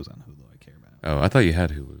Okay. shows on Hulu I care about. Oh, I thought you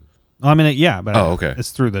had Hulu. Well, I mean, yeah, but Oh, okay.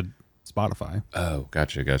 it's through the Spotify. Oh,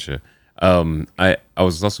 gotcha. I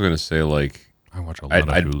was also gonna say like. I watch a lot of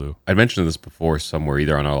Hulu. I mentioned this before somewhere,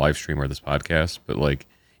 either on our live stream or this podcast. But like,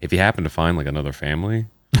 if you happen to find like another family,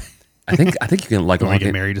 I think you can like You want log to get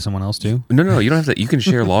in. married to someone else too? No, you don't have to. You can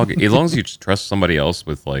share login as long as you trust somebody else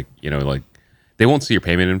with like like they won't see your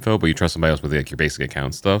payment info, but you trust somebody else with like your basic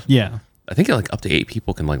account stuff. Yeah, I think like up to 8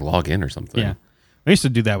 people can like log in or something. yeah. I used to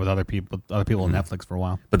do that with other people on Netflix for a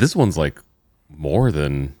while. But this one's like more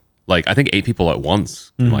than like I think 8 people at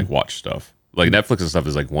once can like watch stuff. Like Netflix and stuff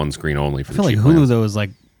is like one screen only for I feel the like cheap Hulu plans. though is like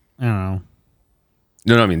I don't know.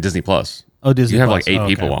 No, I mean Disney Plus. Oh, Disney. You have Plus. like 8 Oh,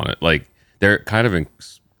 people okay. on it. Like they're kind of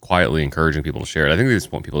quietly encouraging people to share it. I think they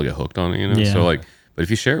just want people to get hooked on it, you know. Yeah. So like, but if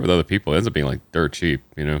you share it with other people, it ends up being like dirt cheap,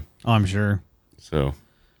 you know. Oh, I'm sure. So,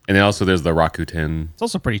 and then also there's the Rakuten. It's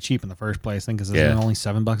also pretty cheap in the first place, I think, because it's Yeah. only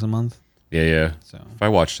 $7 a month. Yeah. So If I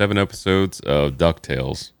watch 7 episodes of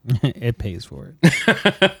DuckTales, it pays for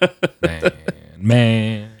it.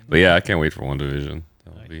 Man. but yeah, I can't wait for WandaVision.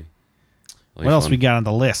 That'll be What else we got on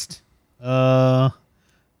the list? We have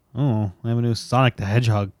a new Sonic the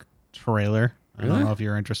Hedgehog trailer. I Really? don't know if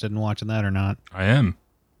you're interested in watching that or not. I am.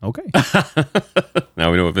 Okay. Now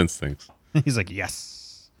we know what Vince thinks. He's like,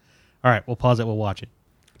 yes. All right, we'll pause it. We'll watch it.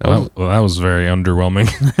 Well, that was very underwhelming.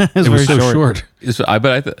 It was it was very so short.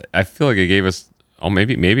 I feel like it gave us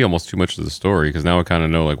maybe almost too much of the story because now we kind of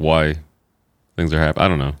know like why things are happening. I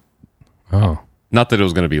don't know. Oh. Not that it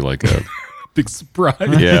was going to be like a Big surprise.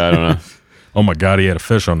 yeah. I don't know. Oh my God, he had a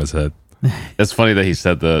fish on his head. It's funny that he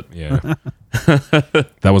said that. Yeah.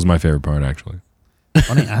 That was my favorite part, actually.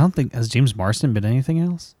 Funny, I don't think has James Marsden been anything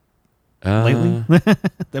else lately.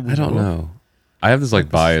 That we I don't know. I have this like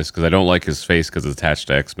bias because I don't like his face because it's attached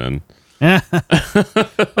to X-Men. Well,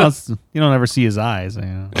 you don't ever see his eyes. You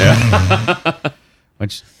know? Yeah.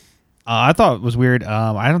 Which I thought was weird.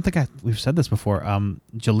 I don't think we've said this before.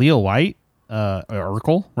 Jaleel White, or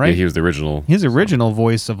Urkel, right? Yeah, he was the original. His original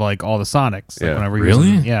voice of like all the Sonics. Like Yeah. whenever he Really?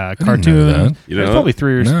 was in, I didn't cartoon. know that. You There's know probably that?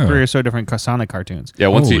 three No. or so different Sonic cartoons. Yeah,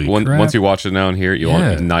 once Holy crap. once you watch it now and hear it, you'll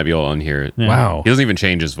Yeah. not be able to unhear it. Yeah. Wow. He doesn't even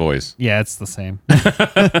change his voice. Yeah, it's the same.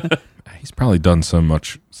 He's probably done so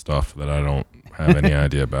much stuff that I don't have any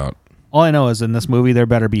idea about. All I know is in this movie there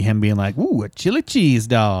better be him being like, "Ooh, a chili cheese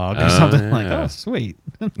dog" or something like. yeah. Oh, sweet.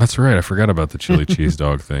 That's right. I forgot about the chili cheese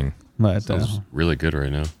dog thing. But Sounds really good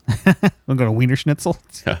right now. we'll go to Wiener Schnitzel.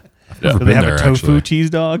 Yeah. Never Do they been have there, a tofu actually. cheese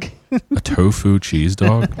dog? A tofu cheese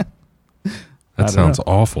dog? don't That sounds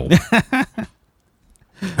awful.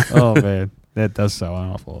 Oh man, that does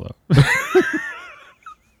sound awful though.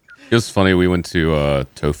 It was funny. We went to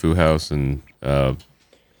Tofu House in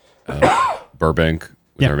Burbank with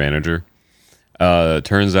Yeah. our manager.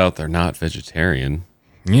 Turns out they're not vegetarian.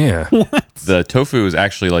 Yeah. The tofu is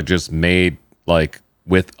actually like just made like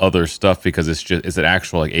with other stuff because it's an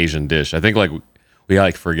actual like Asian dish. I think like we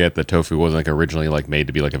like forget that tofu wasn't like originally like made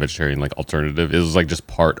to be like a vegetarian like alternative. It was like just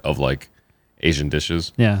part of like Asian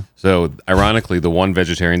dishes. Yeah. So ironically, the one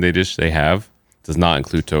vegetarian dish they have does not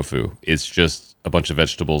include tofu. It's just a bunch of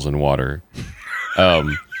vegetables and water.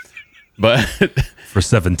 But For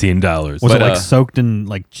 $17. Was But, it like soaked in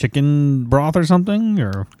like chicken broth or something,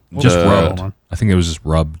 or what Just was rubbed. going on? I think it was just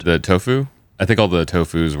rubbed. the tofu, I think all the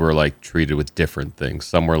tofus were like treated with different things.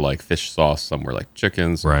 Some were like fish sauce, some were like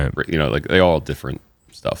chickens. Right. You know, like they all different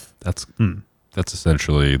stuff. That's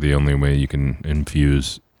essentially the only way you can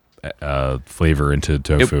infuse flavor into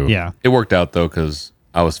tofu. Yeah. It worked out though because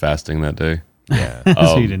I was fasting that day, Yeah.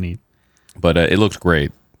 So you didn't eat. but it looked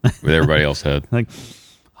great with everybody else had. Like,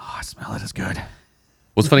 oh, I smell it. It's good.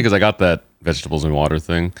 Well, it's funny because I got that vegetables and water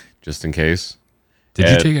thing just in case. Did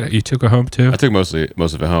you take it? You took it home too? I took most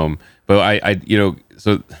of it home, but I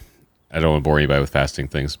so I don't want to bore anybody with fasting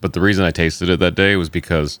things. But the reason I tasted it that day was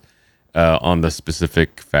because on the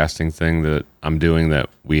specific fasting thing that I'm doing that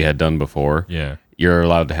we had done before, Yeah. you're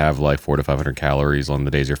allowed to have like 400 to 500 calories on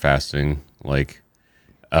the days you're fasting, like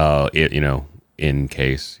in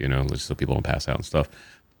case just so people don't pass out and stuff.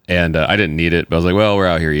 And I didn't need it, but I was like, well, we're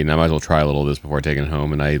out here eating. I might as well try a little of this before taking it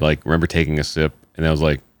home. And I remember taking a sip, and I was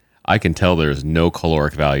like, I can tell there's no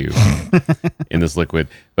caloric value in this liquid.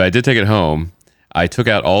 But I did take it home. I took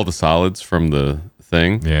out all the solids from the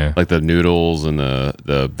thing, like the noodles and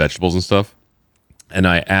the vegetables and stuff. And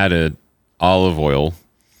I added olive oil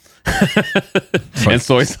and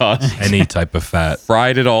soy sauce. Any type of fat.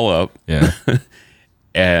 Fried it all up. Yeah.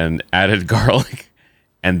 And added garlic.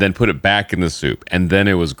 And then put it back in the soup. And then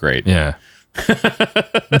it was great. Yeah.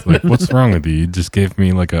 Like, what's wrong with you? You just gave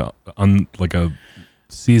me like a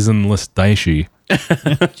seasonless daishi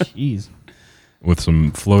Jeez. with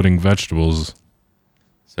some floating vegetables.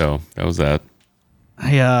 So that was that.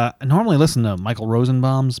 I normally listen to Michael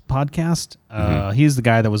Rosenbaum's podcast. He's the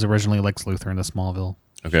guy that was originally Lex Luthor in the Smallville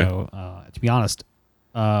show. To be honest,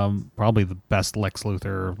 probably the best Lex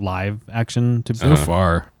Luthor live action So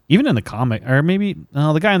far. even in the comic, or maybe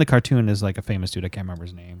the guy in the cartoon is like a famous dude. I can't remember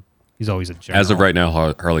his name. He's always a general. As of right now,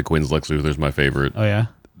 Harley Quinn's Lex Luthor is my favorite. Oh yeah.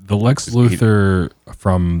 The Lex Luthor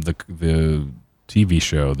from the TV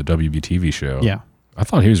show, the WB TV show. Yeah. I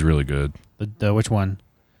thought he was really good. The which one?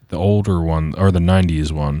 The older one, or the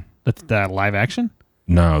 90s one. The live action?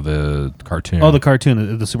 No, the cartoon. Oh, the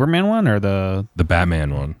cartoon, the Superman one, or the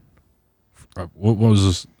Batman one. What was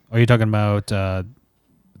this? Are you talking about The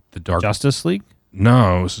Dark Justice League?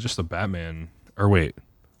 No, it was just the Batman. Or wait.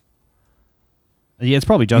 Yeah, it's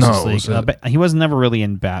probably Justice No, League. was He was never really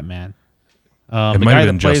in Batman. It might have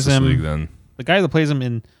been Justice League then. The guy that plays him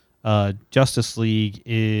in Justice League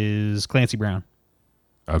is Clancy Brown.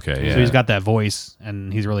 Okay, yeah. So he's got that voice,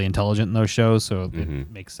 and he's really intelligent in those shows, so it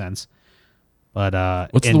makes sense. But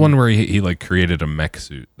What's the one where he like created a mech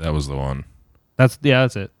suit? That was the one. That's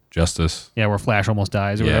it. Justice. Yeah, where Flash almost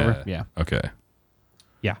dies or whatever. Yeah. Okay.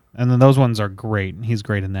 Yeah, and then those ones are great. He's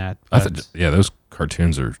great in that. But, those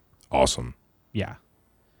cartoons are awesome. yeah.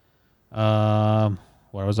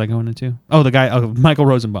 Where was I going into? Oh, the guy, Michael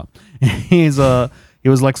Rosenbaum. He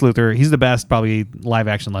was Lex Luthor. He's the best, probably live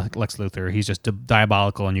action Lex Luthor. He's just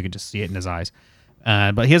diabolical, and you can just see it in his eyes.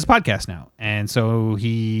 But he has a podcast now, and so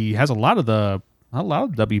he has a lot of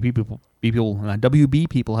WB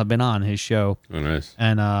people have been on his show. Oh, nice.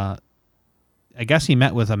 And I guess he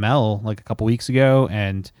met with Amel like a couple weeks ago,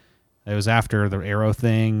 and it was after the Arrow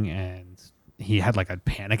thing, and he had like a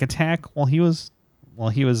panic attack while he was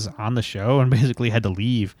on the show, and basically had to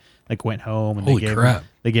leave. Like went home, and Holy crap.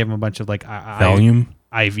 They gave him a bunch of like Valium,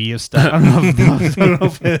 IV of stuff. I don't know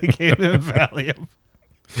if they gave him Valium.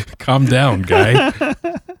 Calm down, guy.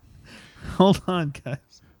 Hold on, guys.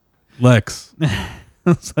 Lex.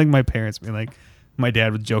 It's like my parents being like, my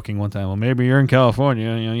dad was joking one time, well, maybe you're in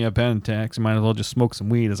California, you have panic attacks, you might as well just smoke some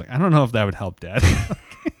weed. I was like, I don't know if that would help, Dad.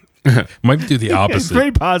 Might do the It's opposite.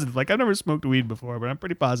 pretty positive. Like, I've never smoked weed before, but I'm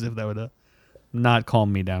pretty positive that would not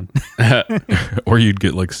calm me down. Or you'd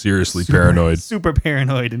get like seriously paranoid. Super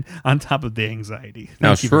paranoid, and on top of the anxiety. Now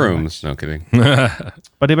Thank you very much. shrooms. No kidding.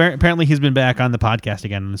 But apparently he's been back on the podcast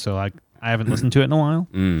again, and so I haven't listened to it in a while.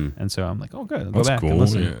 And so I'm like, oh, good. I'll That's go back and cool.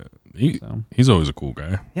 listen. Yeah. He's always a cool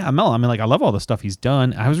guy. Yeah, Mel. I mean, like, I love all the stuff he's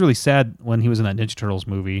done. I was really sad when he was in that Ninja Turtles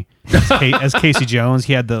movie as Casey Jones.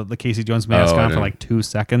 He had the Casey Jones mask on for like 2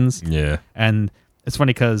 seconds. Yeah. And it's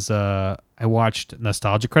funny because I watched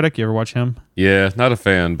Nostalgia Critic. You ever watch him? Yeah, not a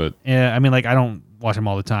fan, but Yeah, I mean, like, I don't watch him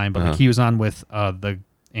all the time, but like, he was on with the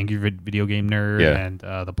Angry Video Game Nerd and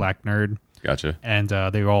the Black Nerd. gotcha. And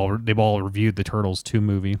they've all reviewed the Turtles 2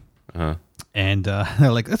 movie. And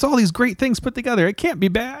they're like, "That's all these great things put together. It can't be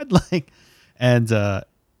bad." Like, and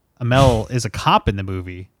Amel is a cop in the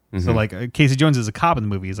movie, so like Casey Jones is a cop in the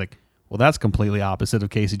movie. He's like, "Well, that's completely opposite of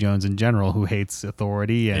Casey Jones in general, who hates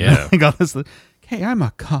authority and like all this." Hey, I'm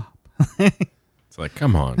a cop. It's like,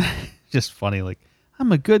 come on. Just funny. Like, I'm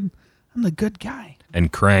the good guy.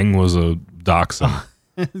 And Krang was a dachshund.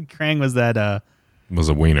 Krang was that. Was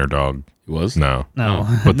a wiener dog. He was? No. No,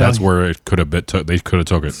 But No, that's where it could have been. They could have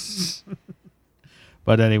took it.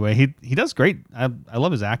 But anyway, he does great. I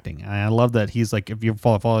love his acting. And I love that he's like, if you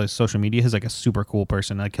follow his social media, he's like a super cool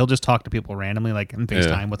person. Like, he'll just talk to people randomly, like, and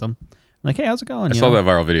FaceTime with them. Like, hey, how's it going? I saw that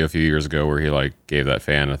viral video a few years ago where he like gave that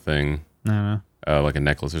fan a thing, I don't know. like a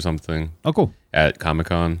necklace or something Oh, cool. at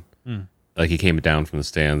Comic-Con. like he came down from the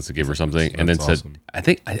stands to give her something, and then That's said, awesome. I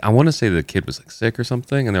think I want to say the kid was like sick or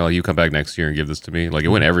something, and they're like, you come back next year and give this to me. Like it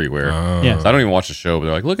went everywhere. Yeah. So I don't even watch the show, but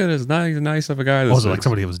they're like, look at this nice of a guy. Was it like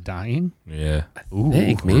somebody was dying? Yeah. I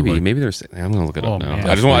think maybe they're saying, I'm gonna look it Oh, up now. man.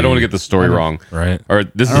 I don't want to get the story wrong. Right. Or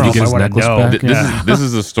this is I don't know Did he if get his I wanna necklace know. back? Yeah. this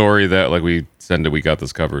is the story that like we said that we got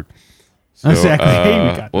this covered. So, Exactly. Hey,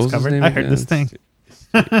 we got what this was his covered. name I heard again? this thing.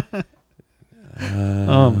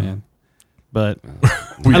 Oh man. But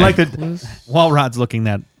I like that while Rod's looking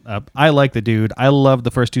that up, I like the dude. I love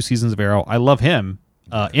the first 2 seasons of Arrow. I love him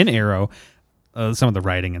in Arrow. Some of the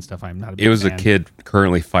writing and stuff I'm not a big It was fan. a kid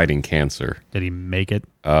currently fighting cancer. Did he make it?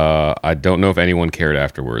 I don't know if anyone cared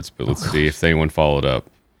afterwards, but let's see if anyone followed up.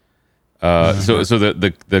 So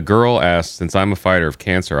the girl asked, since I'm a fighter of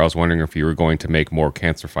cancer, I was wondering if you were going to make more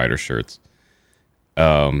cancer fighter shirts.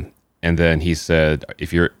 And then he said,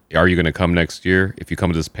 are you going to come next year? If you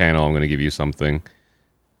come to this panel, I'm going to give you something.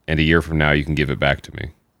 And a year from now, you can give it back to me.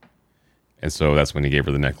 And so that's when he gave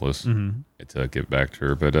her the necklace to give back to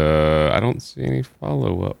her. But I don't see any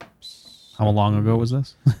follow-ups. How long ago was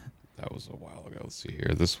this? That was a while ago. Let's see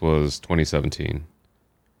here. This was 2017.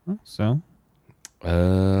 So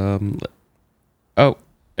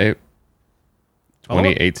Hey,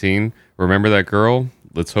 2018. Remember that girl?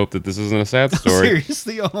 Let's hope that this isn't a sad story.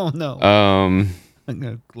 seriously? Oh no. I'm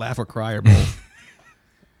gonna laugh or cry or both.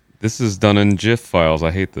 This is done in GIF files.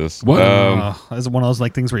 I hate this. What? Is it one of those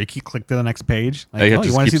like things where you keep click to the next page? Like, Yeah, oh, you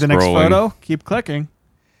just want to keep see the next scrolling. photo? Keep clicking.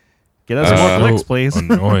 Get us more clicks, please.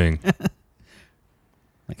 Annoying.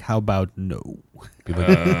 Like, how about no? Be like,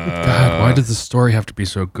 God, why did the story have to be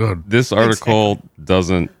so good? This article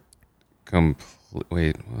doesn't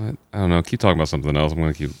wait, what? I don't know. Keep talking about something else. I'm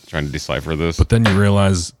going to keep trying to decipher this. But then you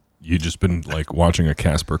realize you just been like watching a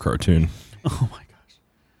Casper cartoon. Oh my gosh.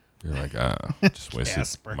 You're like, just wasted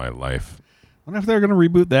Casper. my life. I wonder if they're gonna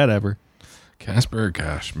reboot that ever. Casper,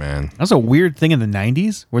 gosh, man. That was a weird thing in the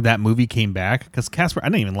 90s where that movie came back because Casper, I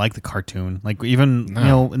didn't even like the cartoon. Like even No. you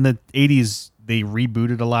know in the 80s they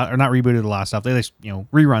rebooted a lot or not rebooted a lot of stuff. They just, you know,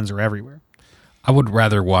 reruns are everywhere. I would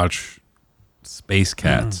rather watch Space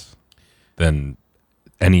Cats than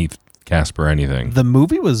any Casper anything. The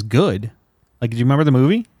movie was good. Like, did you remember the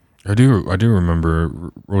movie? I do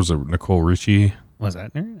remember Rosa Nicole Richie. Was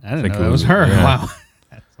that her? I didn't think know it that was was- her. yeah. Wow.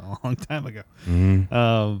 That's a long time ago.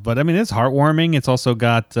 But I mean, it's heartwarming. It's also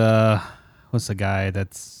got, what's the guy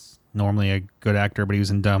that's normally a good actor, but he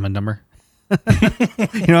was in Dumb and Dumber?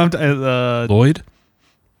 You know, Lloyd?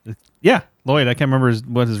 yeah, Lloyd. I can't remember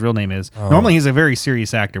what his real name is. Normally he's a very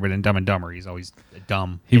serious actor, but in Dumb and Dumber, he's always a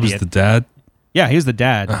dumb He idiot. was the dad? Yeah, he was the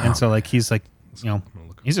dad. And so like, he's like, you know,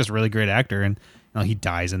 he's just a really great actor. And you know, he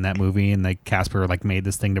dies in that movie, and like Casper like made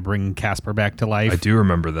this thing to bring Casper back to life. I do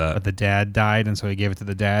remember But that. the dad died, and so he gave it to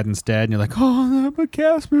the dad instead. And you're like, oh, no, but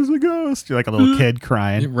Casper's a ghost. You're like a little kid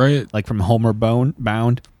crying, Right. like from Homer Bound.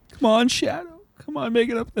 Come on, Shadow. Come on, make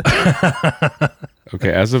it up there.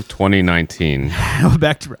 Okay, as of 2019,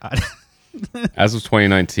 Back to Rod.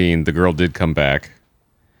 the girl did come back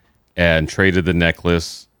and traded the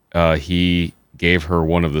necklace. He gave her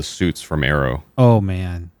one of the suits from Arrow. Oh,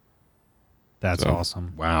 man. That's So-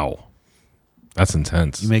 awesome. Wow. That's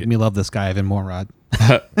intense. You make me love this guy even more, Rod.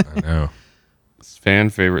 I know. Fan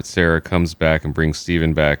favorite Sarah comes back and brings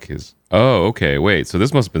Steven back his... Oh, okay, wait. So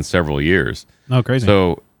this must have been several years. Oh, crazy.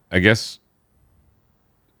 So I guess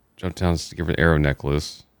jump down to give her the Arrow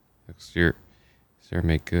necklace. Next year, Sarah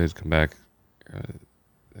make good, come back.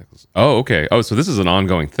 Necklace. Oh, okay. Oh, so this is an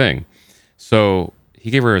ongoing thing. So he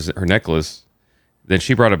gave her her necklace. Then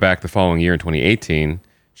she brought it back the following year in 2018.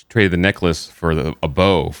 She traded the necklace for a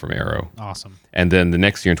bow from Arrow. Awesome. And then the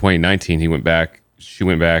next year in 2019, she went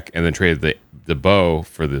back and then traded the bow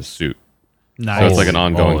for the suit. Nice. So it's like an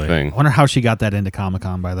ongoing moly. thing. I wonder how she got that into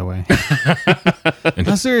Comic-Con, by the way.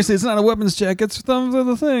 No, seriously, it's not a weapons check. It's thumbs of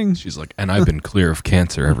the thing. She's like, and I've been clear of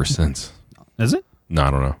cancer ever since. Is it? No,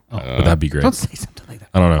 I don't know. But that'd be great. Don't say something like that.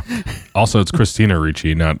 I don't know. Also, it's Christina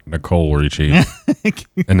Ricci, not Nicole Ricci.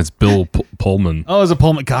 And it's Bill Pullman. Oh, it's a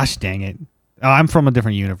Pullman. Gosh dang it. Oh, I'm from a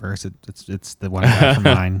different universe. It's the one I got from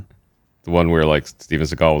mine. The one where like Steven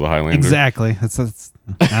Seagal was a Highlander. Exactly.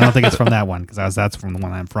 I don't think it's from that one because that's from the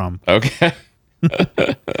one I'm from. Okay.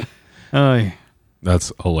 Oh,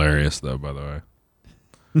 That's hilarious, though, by the way.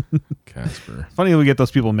 Casper. funny we get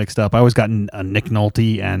those people mixed up. I always got Nick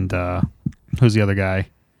Nolte and who's the other guy?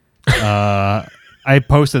 I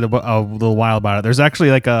posted a little while about it. There's actually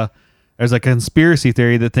there's a conspiracy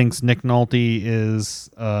theory that thinks Nick Nolte is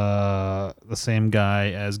the same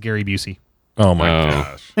guy as Gary Busey. Oh, my Oh.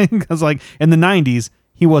 gosh. Because like in the 90s,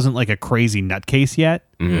 he wasn't like a crazy nutcase yet.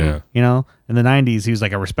 Yeah. You know, in the 90s, he was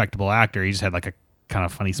like a respectable actor. He just had like a kind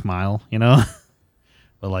of funny smile, you know.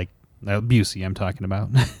 But like Busey, I'm talking about.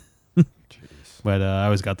 But I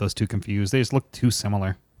always got those two confused. They just look too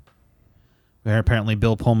similar. Where apparently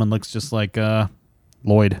Bill Pullman looks just like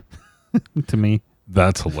Lloyd to me.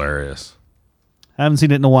 That's hilarious. I haven't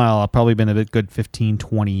seen it in a while. I've probably been a good 15,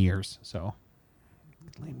 20 years. So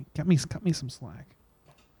cut me some slack.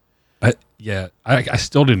 I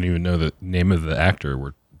still didn't even know the name of the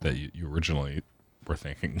actor that you originally were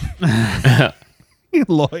thinking.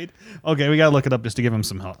 Lloyd. Okay, we gotta look it up just to give him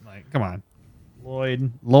some help. Like, come on,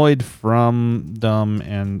 Lloyd from Dumb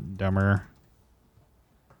and Dumber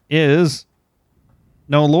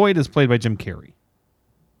Lloyd is played by Jim Carrey.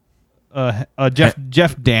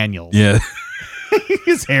 Jeff Daniels. Yeah,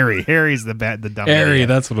 He's Harry. Harry's the dumb Harry. guy.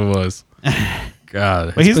 That's what it was.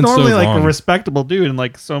 God, But he's normally like long. a respectable dude, and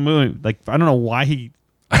like so moving. Like I don't know why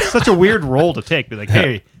it's such a weird role to take. Be like,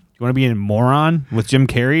 hey, you want to be a moron with Jim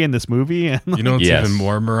Carrey in this movie? And You know what's Yes. even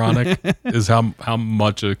more moronic is how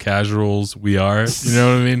much of casuals we are. You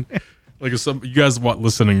know what I mean? Like if you guys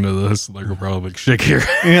listening to this, like are probably like shit here.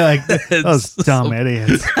 you're like those dumb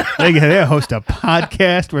idiots. They host a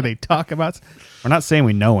podcast where they talk about. We're not saying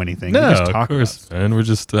we know anything. we just of talk course, and we're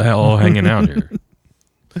just all hanging out here.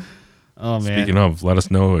 Oh man. Speaking of, let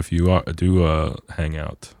us know if you do hang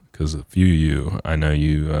out, because a few of you, I know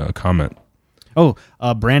you comment. Oh,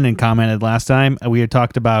 Brandon commented last time. We had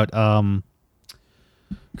talked about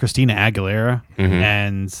Christina Aguilera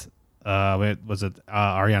and was it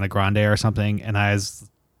Ariana Grande or something? And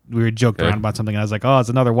we were joking around about something. And I was like, "Oh, it's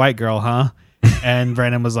another white girl, huh?" And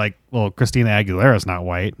Brandon was like, "Well, Christina Aguilera's not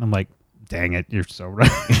white." And I'm like, "Dang it, you're so right."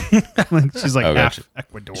 Like, she's like half gotcha.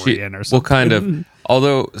 Ecuadorian or something. Well, kind of.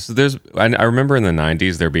 Although, so I remember in the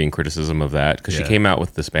 90s there being criticism of that because she came out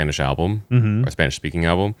with the Spanish album, or Spanish speaking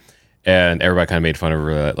album, and everybody kind of made fun of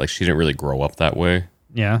her that like she didn't really grow up that way.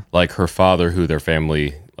 Yeah. Like her father, who their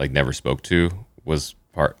family like never spoke to, was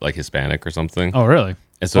part like Hispanic or something. Oh, really?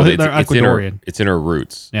 And so Well, it's, they're it's in her, Ecuadorian. it's in her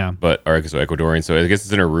roots. Yeah. But so Ecuadorian. So I guess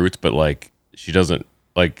it's in her roots, but like she doesn't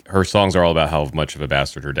like her songs are all about how much of a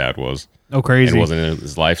bastard her dad was. Oh, crazy. And wasn't in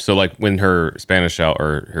his life. So like when her Spanish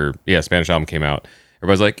Spanish album came out,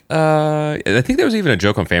 everybody's like, I think there was even a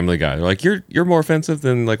joke on Family Guy. They're like, you're more offensive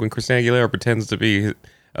than like when Christina Aguilera pretends to be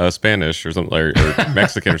Spanish or something or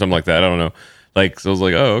Mexican or something like that. I don't know. Like so I was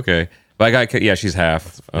like, oh okay. But I got she's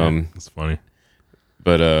half. It's funny.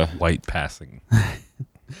 But White passing.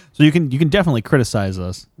 So you can definitely criticize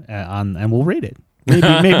us and we'll rate it.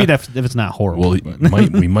 Maybe if it's not horrible. Well,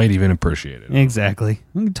 but- we might even appreciate it. Exactly.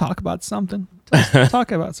 We can talk about something.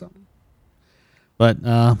 Talk about something. But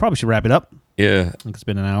probably should wrap it up. yeah. I think it's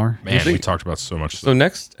been an hour. Man, we talked about so much So stuff.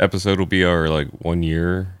 next episode will be our like 1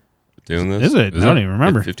 year doing this. Is it? Is I don't it? even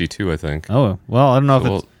remember. 52, I think. Oh, well, I don't know if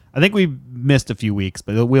So it's... I think we missed a few weeks,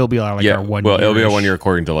 but it will be like our 1 year. Well, it'll be our 1 year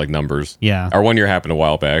according to like numbers. Yeah. Our 1 year happened a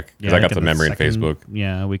while back because Yeah, I got think the in memory second- in Facebook.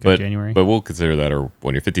 Yeah, week But of January. But we'll consider that our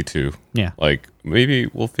 1 year 52. Yeah. Like maybe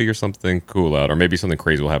we'll figure something cool out, or maybe something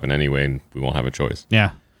crazy will happen anyway, and we won't have a choice.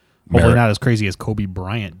 Yeah. Hopefully Mer- not as crazy as Kobe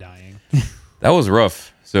Bryant dying. That was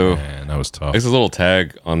rough. So Man, that was tough. there's a little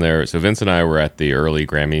tag on there. So Vince and I were at the early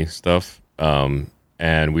Grammy stuff,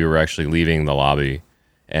 and we were actually leaving the lobby,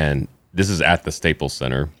 and this is at the Staples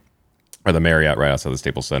Center, or the Marriott right outside the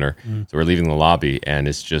Staples Center. So we're leaving the lobby, and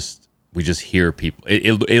it's just we just hear people.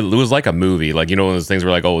 It was like a movie, like one of those things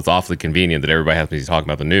where like, oh, it's awfully convenient that everybody has to be talking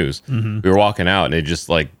about the news. We were walking out, and it just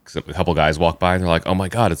like a couple guys walked by, and they're like, oh my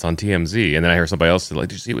god, it's on TMZ. And then I hear somebody else say like,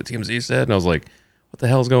 did you see what TMZ said? And I was like, what the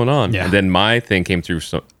hell is going on? Yeah. And then my thing came through.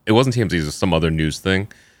 So it wasn't TMZ, it was some other news thing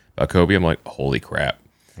about Kobe. I'm like, holy crap.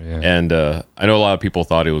 Yeah. And I know a lot of people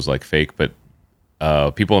thought it was like fake, but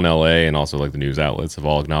people in LA and also like the news outlets have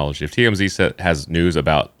all acknowledged if TMZ has news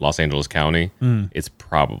about Los Angeles County, it's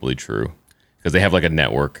probably true because they have like a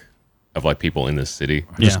network of like people in this city.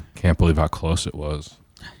 I just Yeah. can't believe how close it was.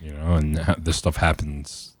 And this stuff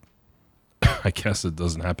happens. I guess it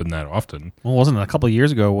doesn't happen that often. Well, wasn't it a couple of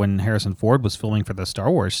years ago when Harrison Ford was filming for the Star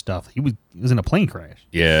Wars stuff? He was in a plane crash.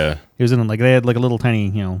 Yeah. He was in like they had like a little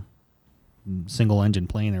tiny single engine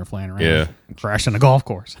plane they were flying around. Yeah. Crashed on a golf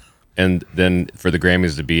course. And then for the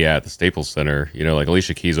Grammys to be at the Staples Center, like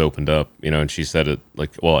Alicia Keys opened up, and she said it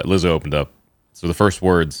like, well, Lizzo opened up. So the first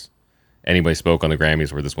words anybody spoke on the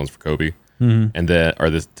Grammys were this one's for Kobe. And then, or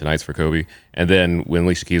this tonight's for Kobe. And then when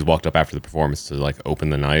Alicia Keys walked up after the performance to like open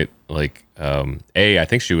the night, like, I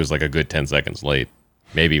think she was like a good 10 seconds late,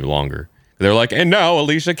 maybe longer. They're like, and now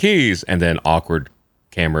Alicia Keys. And then awkward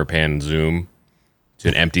camera pan zoom to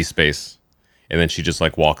an empty space. And then she just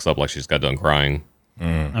like walks up like she just got done crying.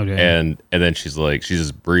 Okay. And then she's like, she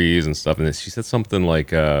just breathes and stuff. And then she said something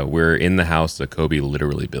like, we're in the house that Kobe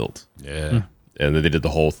literally built. Yeah. and they did the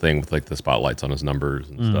whole thing with like the spotlights on his numbers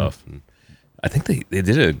and stuff. And I think they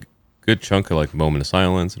did a good chunk of like moment of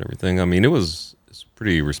silence and everything. I mean, it's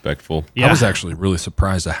pretty respectful. Yeah. I was actually really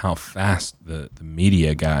surprised at how fast the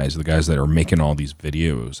media guys, the guys that are making all these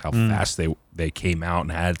videos, how fast they came out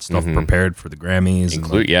and had stuff prepared for the Grammys.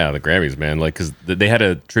 The Grammys, man. Like, because they had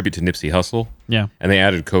a tribute to Nipsey Hussle. Yeah. And they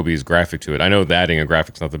added Kobe's graphic to it. I know that adding a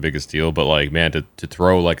graphic's not the biggest deal, but like, man, to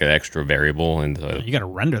throw like an extra variable into You got to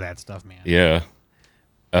render that stuff, man. yeah.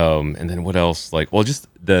 And then what else? Like, well, just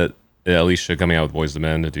the Alicia coming out with Boyz II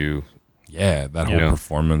Men to do. Yeah, that whole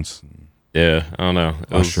performance. Yeah, I don't know. It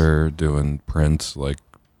was- Usher doing Prince, like,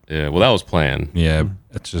 yeah, well, that was planned. yeah,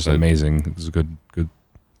 it's just amazing. It was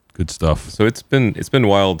good stuff. So it's been a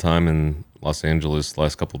wild time in Los Angeles the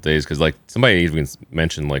last couple of days because like somebody even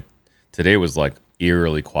mentioned like today was like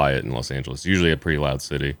eerily quiet in Los Angeles. It's usually a pretty loud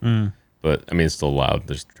city, but I mean it's still loud.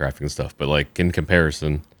 There's traffic and stuff, but like in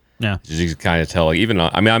comparison, Yeah. you can kind of tell. Like even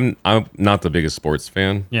I mean I'm not the biggest sports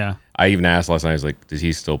fan. Yeah. I even asked last night. I was like, "Does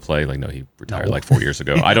he still play?" Like, no, he retired like 4 years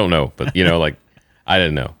ago. I don't know, but you know, like I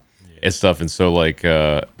didn't know and stuff. And so like,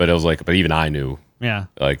 but it was like, but even I knew Yeah.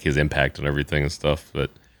 like his impact on everything and stuff. But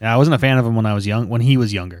Yeah, I wasn't a fan of him when I was young. When he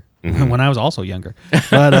was younger, when I was also younger,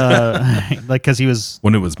 but like because he was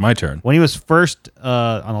When it was my turn. when he was first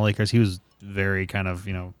on the Lakers, he was very kind of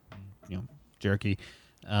you know jerky,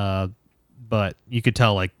 but you could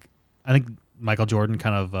tell like I think Michael Jordan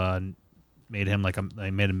kind of made him like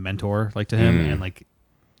made a mentor like to him, and like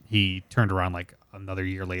he turned around like another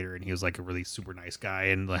year later, and he was like a really super nice guy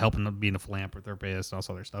and like, helping him being a philanthropist and all this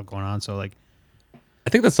other stuff going on. So like. I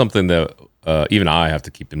think that's something that even I have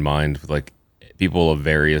to keep in mind with like people of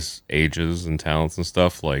various ages and talents and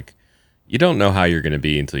stuff. Like, you don't know how you're going to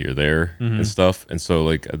be until you're there and stuff. And so,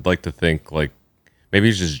 like, I'd like to think like maybe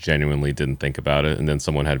he just genuinely didn't think about it, and then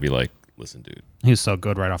someone had to be like, "Listen, dude, He was so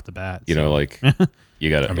good right off the bat. you know, like you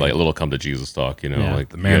got to like a little come to Jesus talk, you know, Yeah. like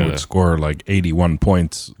The man would score like 81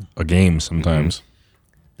 points a game sometimes.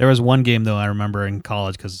 There was one game though I remember in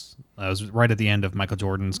college because I was right at the end of Michael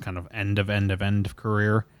Jordan's kind of end of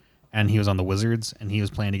career, and he was on the Wizards and he was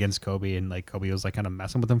playing against Kobe, and like Kobe was like kind of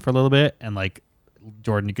messing with him for a little bit, and like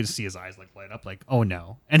Jordan, you could see his eyes like light up, like oh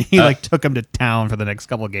no, and he like took him to town for the next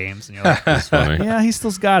couple of games, and you're like, That's funny. yeah, he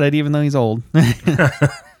still's got it even though he's old.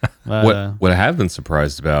 But, What I have been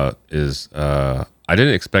surprised about is I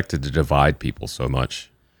didn't expect it to divide people so much.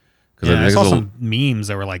 yeah, I think saw it's a- some memes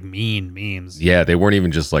that were like mean memes. Yeah, they weren't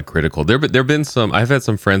even just like critical. There've been some. I've had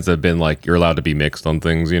some friends that have been like, "You're allowed to be mixed on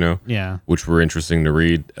things," you know, Yeah. which were interesting to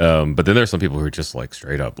read. But then there's some people who are just like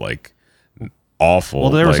straight up like awful. Well,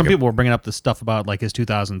 there were like, some people were bringing up the stuff about like his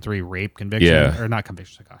 2003 rape conviction, Yeah. or not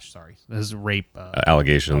conviction. Gosh, sorry, his rape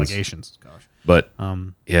allegations. allegations. Gosh, But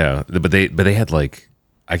yeah, but they had like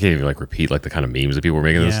I can't even like repeat like the kind of memes that people were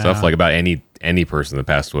making and Yeah. stuff like about any person that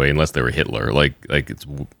passed away unless they were Hitler. Like it's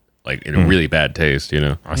like in a really bad taste, you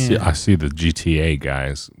know. I see the GTA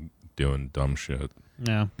guys doing dumb shit.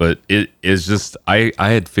 yeah, But it is just I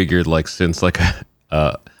had figured like since like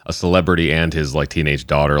a celebrity and his like teenage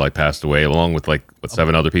daughter like passed away along with like with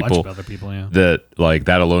 7 other bunch people of other people. Yeah, that like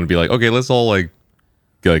that alone would be like okay, let's all like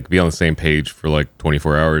be on the same page for like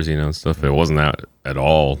 24 hours, you know, and stuff. It wasn't that at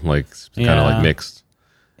all. Like it's kind of Yeah. like mixed.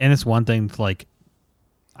 and it's one thing to like.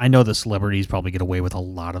 I know the celebrities probably get away with a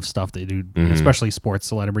lot of stuff they do, Mm-hmm. especially sports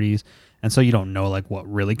celebrities, and so you don't know like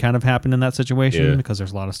what really kind of happened in that situation Yeah. because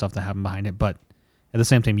there's a lot of stuff that happened behind it. But at the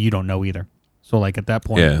same time, you don't know either. So like at that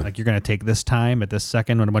point, Yeah. like you're gonna take this time at this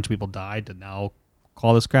second when a bunch of people died to now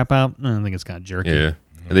call this crap out. I think it's kind of jerky. Yeah.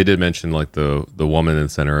 And they did mention like the woman in the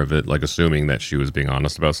center of it, like assuming that she was being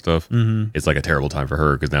honest about stuff. Mm-hmm. It's like a terrible time for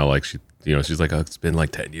her because now like she, you know, she's like, oh, it's been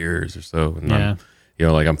like 10 years or so, and Yeah. I'm, you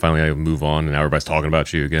know, like I'm finally gonna move on, and now everybody's talking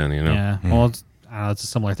about you again, you know. Yeah. Well, I don't know, it's a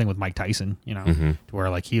similar thing with Mike Tyson, you know, to where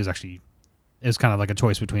like he was actually, it was kind of like a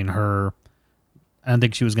choice between her. I don't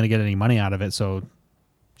think she was going to get any money out of it, so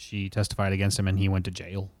she testified against him, and he went to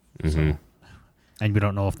jail. So, and we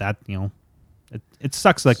don't know if that, you know, it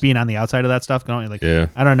sucks like being on the outside of that stuff. Going like, Yeah.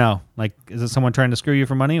 I don't know, like, is it someone trying to screw you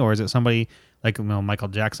for money, or is it somebody like Michael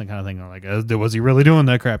Jackson kind of thing, or like, was he really doing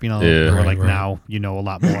that crap? You know, Yeah. or Right, like right. now you know a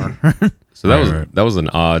lot more. So that Right. was an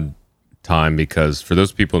odd time because for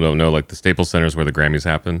those people who don't know, like the Staples Center is where the Grammys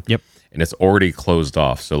happen. Yep. And it's already closed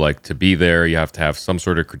off. So like to be there, you have to have some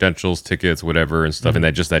sort of credentials, tickets, whatever, and stuff in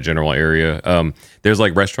that general area. There's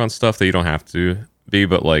like restaurant stuff that you don't have to be,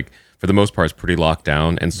 but like for the most part, it's pretty locked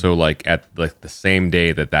down. And so like at like the same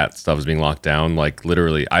day that stuff is being locked down, like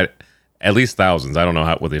literally, at least thousands. I don't know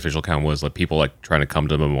what the official count was. Like people like trying to come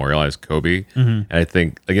to memorialize Kobe. And I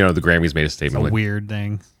think like, you know the Grammys made a It's statement a like, weird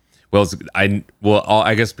thing. Well,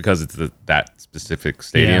 I guess because it's that specific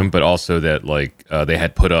stadium, Yeah. but also that like they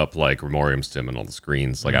had put up like memoriam stim and all the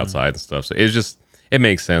screens like outside and stuff. So it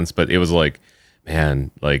makes sense. But it was like, man,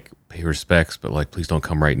 like pay respects, but like please don't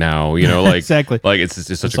come right now. You know, like Exactly. Like it's just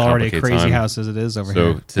such It's a already a complicated crazy time. house as it is over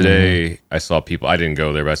So here. today I saw people. I didn't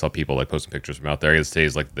go there, but I saw people like posting pictures from out there. I guess today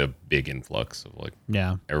is like the big influx of like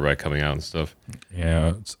Yeah. everybody coming out and stuff.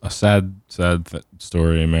 Yeah, it's a sad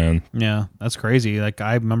story, man. Yeah. That's crazy. Like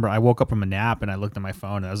I remember I woke up from a nap and I looked at my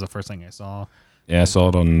phone and that was the first thing I saw. Yeah, I saw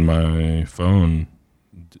it on my phone,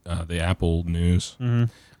 the Apple News.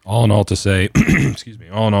 All in all, to say, excuse me.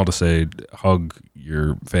 All in all, to say, hug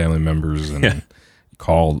your family members and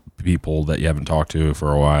call people that you haven't talked to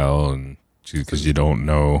for a while, and because you don't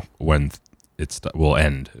know when it will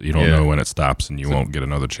end. You don't know when it stops, and you won't get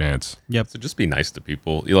another chance. Yep. So just be nice to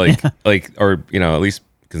people, you like, or at least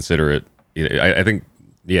consider it. I think,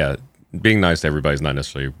 being nice to everybody is not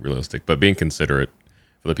necessarily realistic, but being considerate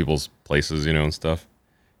for the people's places, and stuff.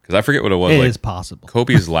 Because I forget what it was. It like is possible.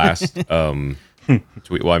 Kobe's last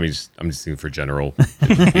tweet. Well, I'm just thinking for general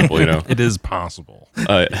people, It is possible.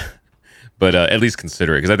 but at least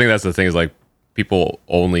consider it, because I think that's the thing is like people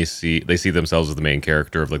only see themselves as the main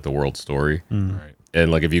character of like the world story, Right.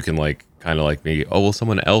 and like if you can like kind of like maybe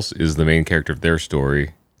someone else is the main character of their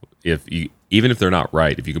story, even if they're not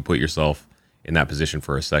right, if you could put yourself in that position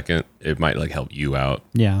for a second, it might like help you out.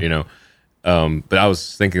 Yeah. But I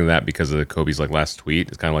was thinking that because of Kobe's like last tweet,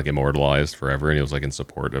 it's kind of like immortalized forever, and he was like in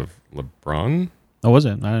support of LeBron. Oh, was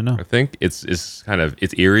it? I don't know. I think it's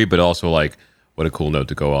eerie, but also like what a cool note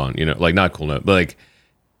to go on. Like not cool note, but like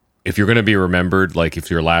if you're gonna be remembered, like if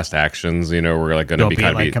your last actions, we're like gonna Don't be be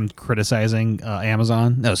kind like of I'm criticizing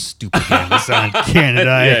Amazon. No, stupid Amazon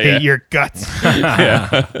Canada. I hate your guts.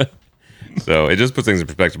 so it just puts things in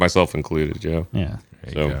perspective, myself included. Yeah. There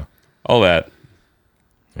you So go. all that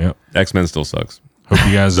Yep. X-Men still sucks. Hope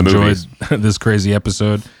you guys The enjoyed movies. this crazy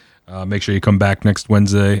episode. Make sure you come back next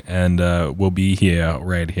Wednesday, and we'll be here,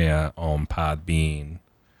 right here on Podbean,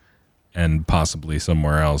 and possibly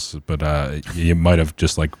somewhere else. But you might have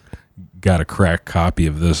just like got a cracked copy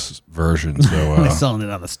of this version. So, They're selling it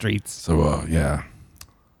on the streets. yeah.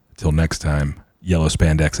 Till next time, Yellow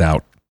Spandex out.